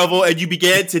another shovel and you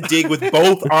began to dig with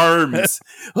both arms.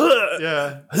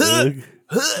 Yeah.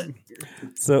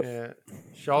 So. Yeah.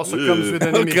 She also comes with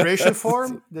an immigration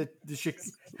form that she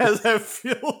has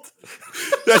filled.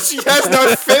 That she has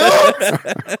not filled?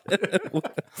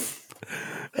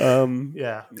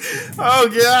 Yeah. Oh,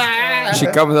 God. She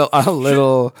comes with a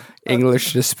little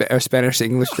English to Spanish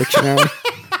English dictionary.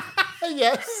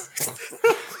 Yes.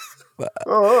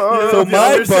 So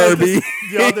my Barbie.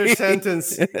 The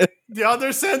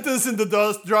other sentence in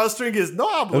the drawstring is no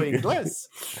hablo inglés.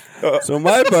 So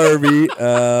my Barbie.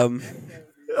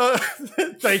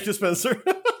 Thank you, Spencer.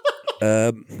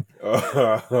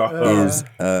 Is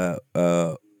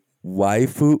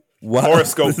waifu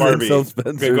horoscope Barbie. Go for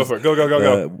it.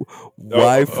 Go.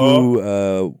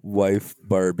 Waifu wife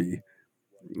Barbie,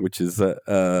 which is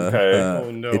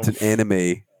it's an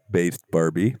anime based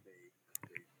Barbie.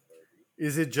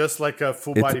 Is it just like a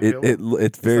full body pillow?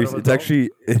 It's very. It's actually.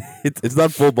 It's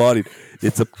not full bodied.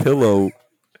 It's a pillow.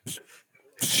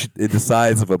 The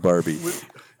size of a Barbie.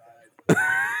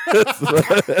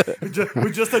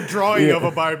 with just a drawing of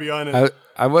a Barbie on it.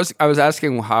 I was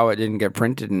asking how it didn't get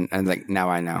printed, and now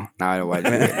I know. Now I know why it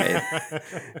didn't get made.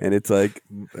 And it's like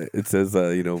it says,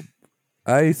 "I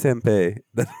senpai."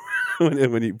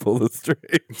 When you pull the string.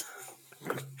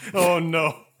 Oh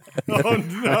no! Oh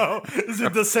no! Is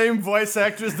it the same voice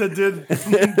actress that did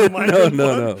the migrant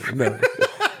one? No.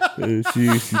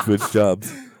 She switched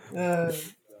jobs.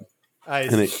 I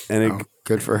see.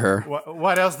 Good for her.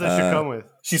 What else does she come with?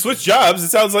 She switched jobs. It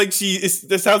sounds like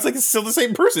it sounds like it's still the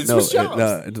same person. No, Switched jobs.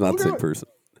 no, it's not the same person.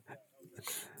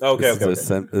 Okay.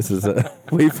 This is a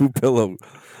waifu pillow.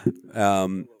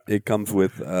 It comes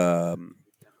with a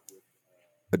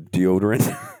deodorant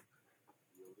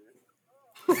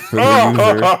for the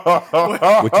user,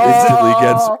 which instantly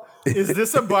gets. Is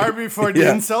this a Barbie for the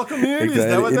Yeah, incel community? Exactly. Is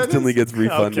that what It that instantly is? gets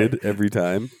refunded Okay. every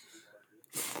time.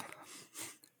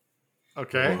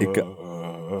 Okay.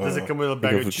 Does it come with a It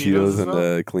bag comes of with Cheetos as and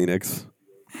well? Kleenex.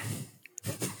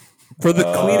 For the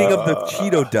cleaning of the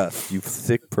Cheeto dust, you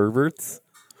sick perverts.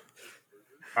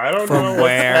 I don't From know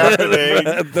where? what's happening.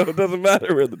 No, it doesn't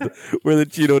matter where the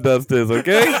Cheeto dust is,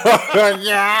 okay? Stuff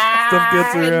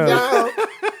gets around.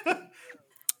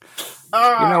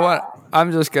 You know what?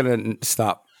 I'm just gonna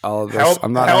stop all of this. Help,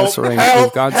 I'm not help, answering. help,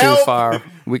 We've gone help. too far.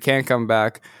 We can't come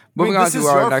back. Moving on this to is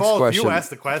our your next fault. question. You asked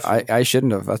the question. I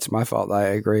shouldn't have. That's my fault. I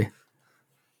agree.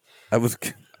 I was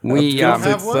We gonna say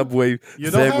have one? Subway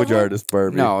You don't have sandwich one? artist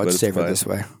Barbie. no, but it's safer fine. this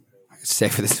way. It's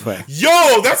safer this way,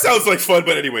 Yo, that sounds like fun.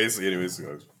 But anyways.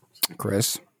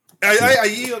 Chris. I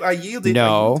yielded.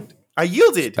 No. I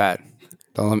yielded. Bad.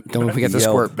 Don't forget the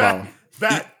Yell. squirt bottle.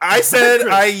 Bat. I said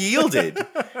I yielded.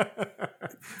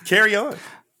 Carry on.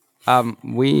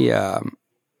 We all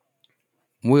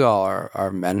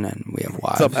are men and we have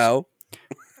wives. Somehow.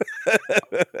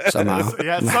 Somehow.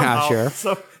 Yeah, Not somehow. sure.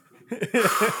 So,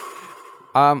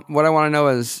 What I want to know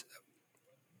is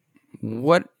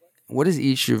what is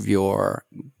each of your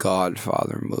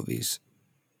Godfather movies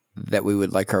that we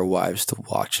would like our wives to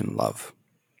watch and love?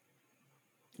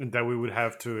 that we would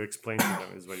have to explain to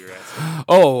them is what you're asking.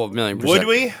 Oh, 1,000,000%. Would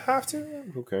we have to?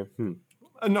 Okay.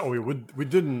 No, we would. We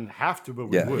didn't have to, but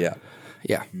we Yeah, would. yeah.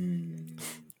 Yeah.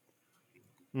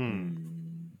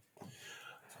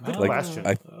 Good Like, question.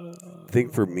 I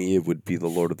think for me it would be The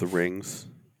Lord of the Rings,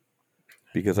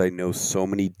 because I know so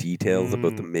many details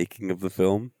about the making of the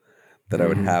film that I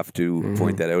would have to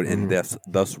point that out and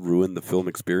thus ruin the film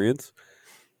experience.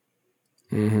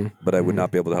 But I would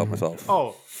not be able to help myself.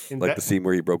 Oh, in Like that, the scene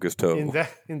where he broke his toe.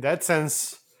 in that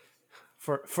sense,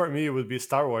 for me it would be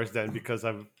Star Wars then, because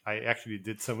I actually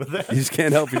did some of that. You just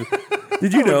can't help you.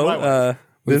 Did you my know wife.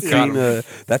 this got scene?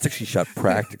 That's actually shot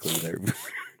practically there.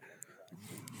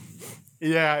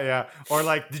 Yeah. Or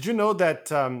like, did you know that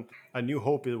A New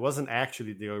Hope, it wasn't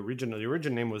actually the original. The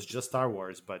original name was just Star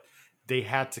Wars, but they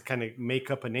had to kind of make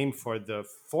up a name for the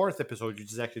fourth episode,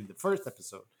 which is actually the first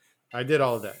episode. I did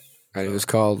all of that. And it was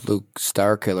called Luke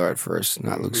Starkiller at first,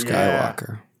 not Luke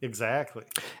Skywalker. Yeah, exactly.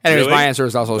 Anyways, Really? my answer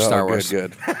is also Star Oh, Wars.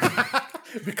 Good.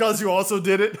 Because you also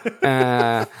did it.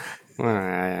 I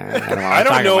I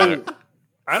don't know.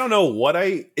 I don't know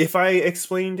if I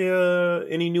explained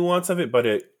any nuance of it, but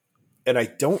and I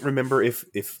don't remember if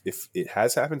it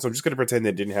has happened. So I'm just going to pretend that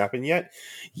it didn't happen yet.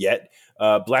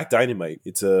 Black Dynamite.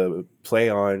 It's a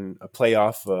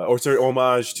playoff, or it's an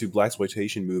homage to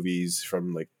blaxploitation movies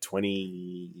from like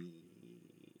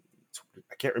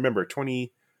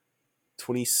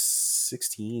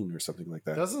 2016 or something like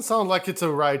that. Doesn't sound like it's a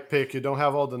right pick. You don't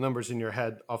have all the numbers in your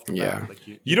head off the Yeah. bat. Like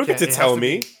You don't get to can't- it tell has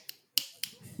me. be-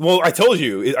 Well, I told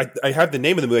you. I have the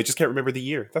name of the movie. I just can't remember the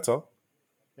year. That's all.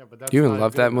 Yeah, but that's You even not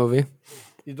love good that enough. movie?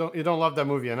 You don't love that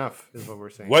movie enough, is what we're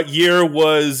saying. What year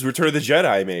was Return of the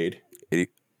Jedi made?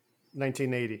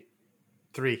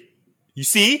 1983. You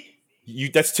see?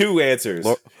 That's two answers.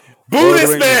 Lord of the Buddhist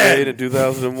Rings was made man! in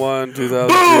 2001,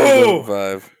 2002, Boom!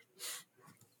 2005.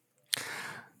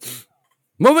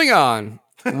 Moving on.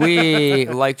 We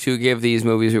like to give these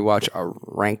movies we watch a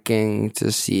ranking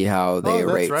to see how they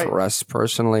that's rate right. for us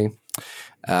personally.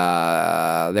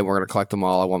 Then we're going to collect them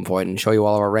all at one point and show you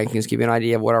all of our rankings, give you an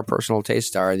idea of what our personal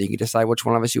tastes are, and you can decide which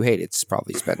one of us you hate. It's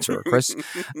probably Spencer or Chris.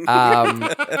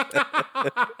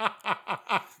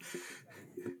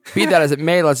 Be that as it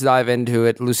may, let's dive into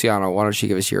it. Luciano, why don't you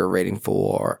give us your rating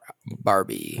for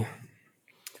Barbie?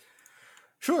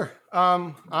 Sure.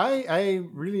 I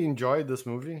really enjoyed this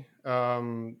movie.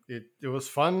 It was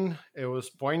fun. It was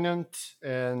poignant,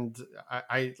 and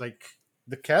I like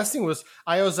the casting was.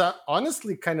 I was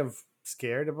honestly kind of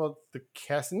scared about the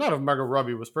casting. Not of Margot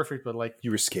Robbie was perfect, but like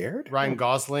You were scared? Ryan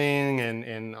Gosling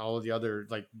and all of the other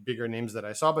like bigger names that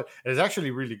I saw. But it is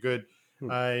actually really good.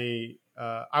 I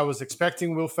was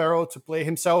expecting Will Ferrell to play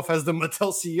himself as the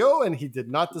Mattel CEO, and he did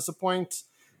not disappoint.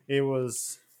 It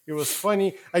was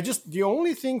funny. The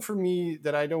only thing for me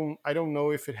that I don't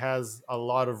know if it has a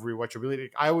lot of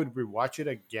rewatchability. I would rewatch it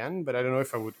again, but I don't know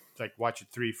if I would like watch it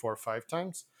 3, 4, 5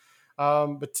 times.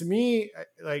 But to me,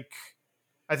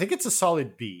 I think it's a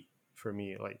solid B for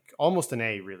me, like almost an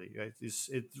A. Really, it's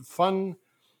fun,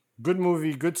 good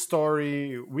movie, good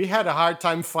story. We had a hard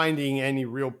time finding any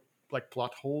real like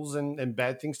plot holes and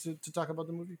bad things to talk about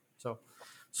the movie. So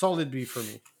solid B for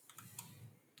me.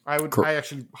 I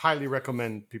actually highly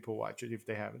recommend people watch it if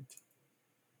they haven't.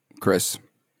 Chris.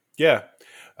 Yeah.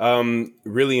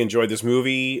 Really enjoyed this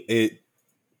movie.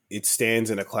 It stands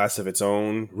in a class of its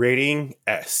own. Rating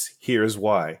S. Here's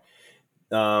why.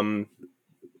 I'm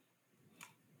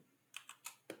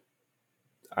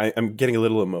getting a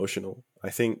little emotional. I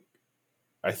think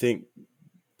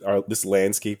this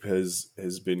landscape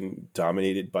has been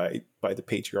dominated by the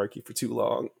patriarchy for too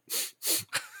long,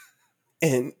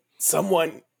 and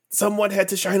someone had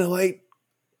to shine a light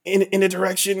in a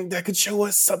direction that could show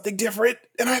us something different.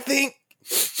 And I think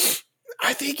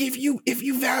if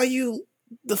you value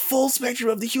the full spectrum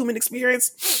of the human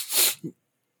experience,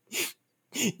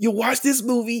 you watch this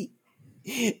movie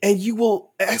and you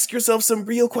will ask yourself some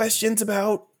real questions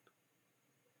about,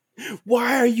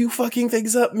 why are you fucking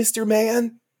things up, Mr.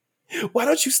 Man? Why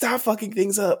don't you stop fucking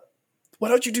things up? Why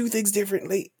don't you do things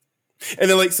differently?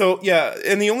 And then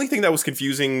and the only thing that was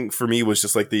confusing for me was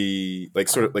just sort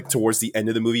of towards the end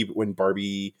of the movie when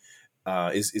Barbie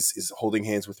is holding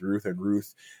hands with Ruth, and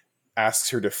Ruth asks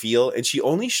her to feel, and she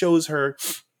only shows her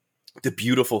the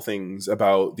beautiful things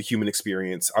about the human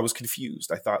experience. I was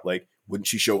confused. I thought, wouldn't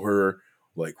she show her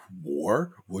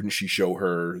war? Wouldn't she show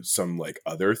her some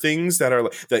other things that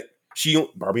are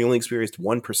Barbie only experienced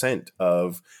 1%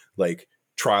 of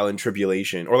trial and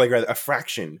tribulation, or rather a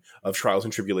fraction of trials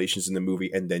and tribulations in the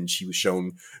movie, and then she was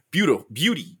shown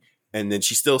beauty, and then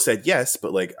she still said yes,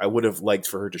 but I would have liked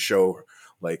for her to show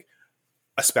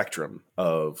a spectrum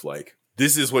of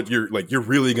this is what you're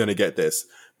really gonna get this.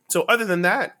 So other than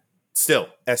that, still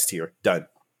S tier, done.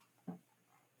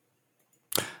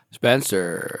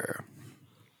 Spencer,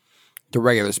 the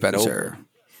regular Spencer.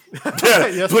 Nope.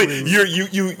 Yes,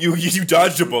 you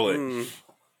dodged a bullet.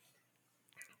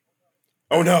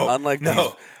 Oh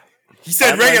no! He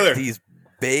said regular. These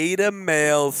beta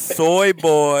male soy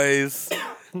boys,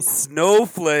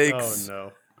 snowflakes. Oh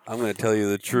no! I'm going to tell you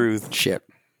the truth. Shit.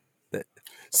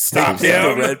 Stop Take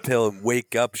him. the red pill and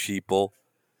wake up, sheeple.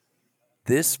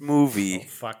 This movie. Oh,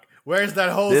 fuck. Where's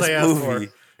that hose This I asked movie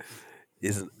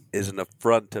for? is an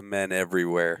affront to men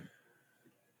everywhere,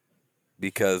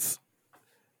 because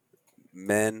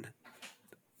men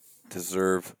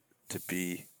deserve to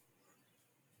be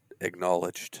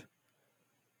acknowledged.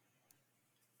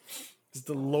 It's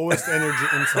the lowest energy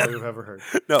insult you've ever heard.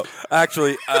 No,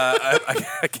 actually,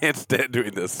 I can't stand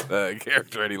doing this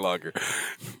character any longer.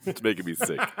 It's making me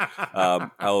sick.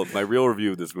 My real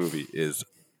review of this movie is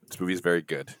very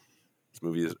good. This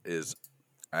movie is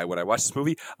when I watched this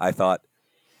movie, I thought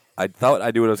I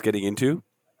knew what I was getting into,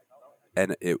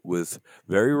 and it was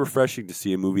very refreshing to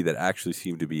see a movie that actually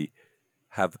seemed to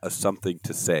have something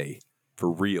to say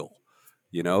for real.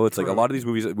 You know, it's a lot of these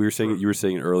movies that you were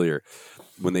saying earlier,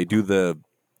 when they do the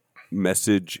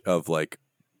message of like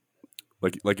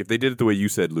if they did it the way you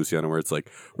said, Luciano, where it's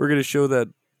we're going to show that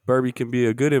Barbie can be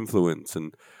a good influence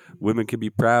and women can be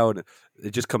proud.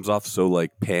 It just comes off so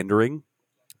pandering,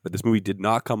 but this movie did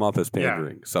not come off as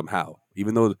pandering somehow,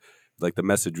 even though the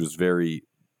message was very,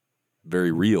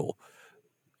 very real.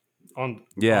 And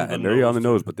very on the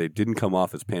nose, but they didn't come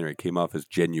off as pandering. It came off as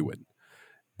genuine,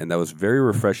 and that was very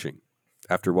refreshing.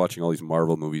 After watching all these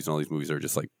Marvel movies, and all these movies are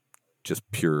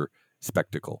just pure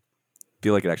spectacle, I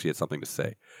feel like it actually had something to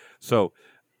say. So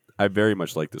I very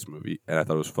much liked this movie, and I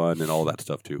thought it was fun and all that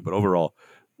stuff too. But overall,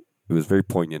 it was very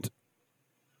poignant.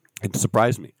 It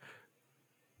surprised me.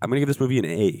 I'm going to give this movie an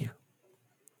A,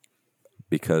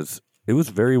 because it was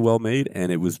very well made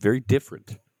and it was very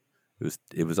different.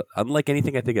 It was unlike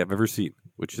anything I think I've ever seen,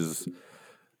 which is,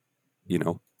 you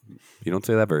don't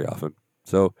say that very often.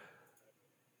 So,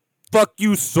 fuck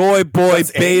you, soy boy,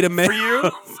 beta man. For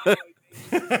you?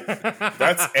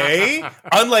 That's A?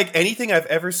 Unlike anything I've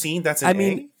ever seen, that's an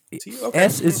A? Okay.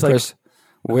 S is Chris,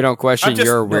 we don't question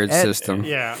your weird system.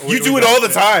 Yeah, you do it all the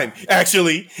time,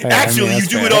 actually. You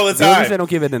do it all the The only reason I time. don't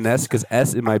give it an S, because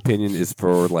S, in my opinion, is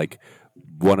for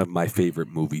one of my favorite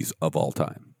movies of all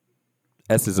time.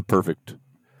 S is a perfect.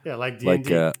 Yeah, like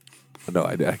D&D. No,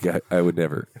 I would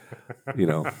never.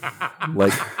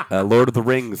 Lord of the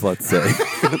Rings, let's say.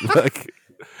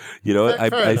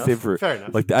 I say for fair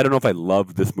enough. I don't know if I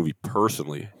love this movie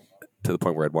personally to the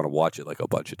point where I'd want to watch it a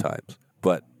bunch of times,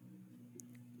 but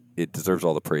it deserves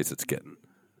all the praise it's getting.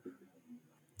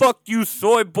 Fuck you,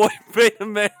 soy boy, beta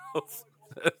males.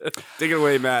 Take it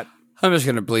away, Matt. I'm just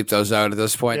gonna bleep those out at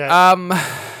this point. Yeah.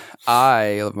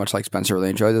 I, much like Spencer, really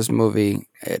enjoyed this movie.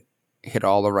 It hit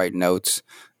all the right notes.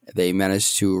 They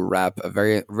managed to wrap a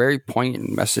very, very poignant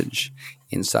message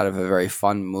inside of a very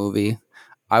fun movie.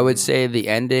 I would say the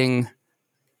ending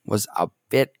was a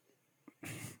bit...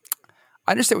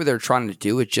 I understand what they were trying to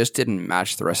do. It just didn't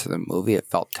match the rest of the movie. It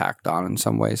felt tacked on in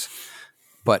some ways.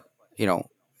 But, you know,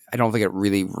 I don't think it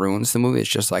really ruins the movie. It's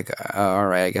just like, all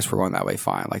right, I guess we're going that way,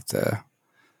 fine. Like the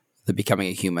becoming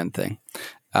a human thing.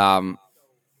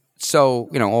 So,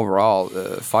 you know, overall,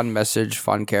 fun message,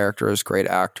 fun characters, great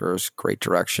actors, great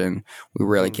direction. We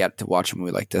rarely get to watch a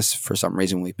movie like this. For some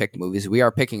reason, when we pick movies. We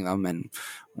are picking them, and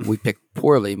we pick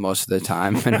poorly most of the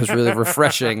time. And it was really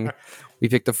refreshing. We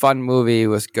picked a fun movie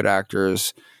with good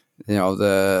actors. You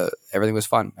know, everything was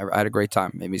fun. I had a great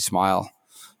time. Made me smile,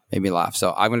 made me laugh.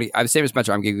 So I'm the same as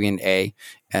Spencer. I'm giving it an A,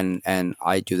 and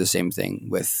I do the same thing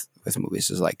with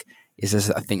movies. Is like, is this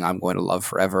a thing I'm going to love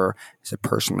forever? Does it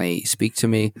personally speak to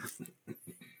me?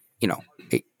 You know,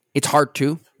 it's hard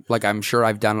to. Like, I'm sure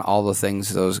I've done all the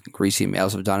things those greasy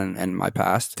males have done in my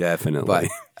past. Definitely. But,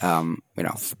 you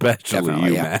know. Especially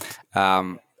you, Matt.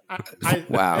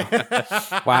 Wow.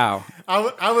 Wow.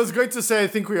 I was going to say I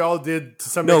think we all did to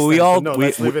some extent.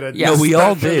 Let's leave it at no, we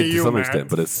all did to some extent,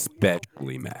 but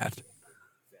especially Matt.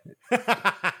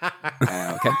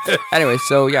 Okay. Anyway,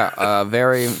 so yeah,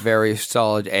 very, very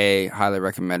solid A. Highly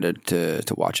recommended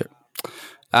to watch it.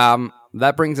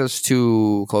 That brings us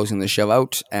to closing the show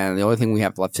out, and the only thing we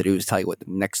have left to do is tell you what the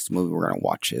next movie we're going to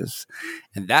watch is,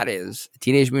 and that is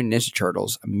Teenage Mutant Ninja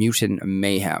Turtles: Mutant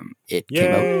Mayhem. It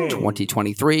came out in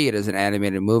 2023. It is an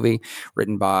animated movie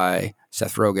written by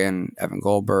Seth Rogen, Evan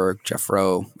Goldberg, Jeff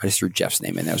Rowe. I just threw Jeff's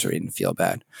name in there so he didn't feel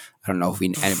bad. I don't know if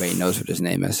anybody knows what his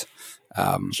name is.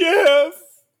 Jeff.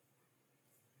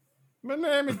 My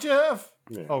name is Jeff.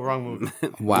 Yeah. Oh, wrong movie.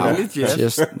 Wow.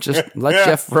 Just let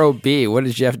Jeff Rowe be. What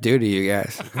did Jeff do to you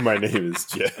guys? My name is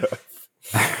Jeff.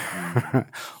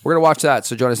 We're going to watch that.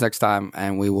 So join us next time,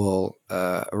 and we will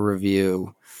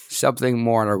review something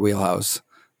more in our wheelhouse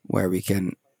where we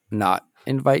can not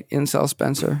invite Incel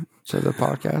Spencer to the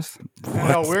podcast.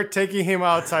 No, we're taking him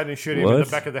outside and shooting him in the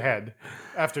back of the head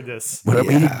after this. But I'm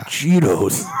eating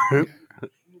Cheetos.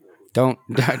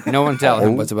 No one tell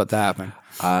him what's about to happen.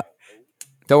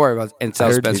 Don't worry about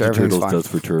Incel Spencer. Ninja Turtles does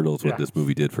for turtles what this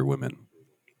movie did for women.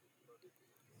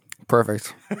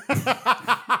 Perfect.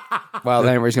 Well,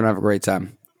 then everybody's going to have a great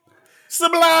time.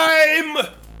 Sublime!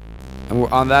 And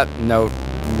on that note,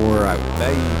 we're out.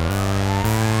 Bye.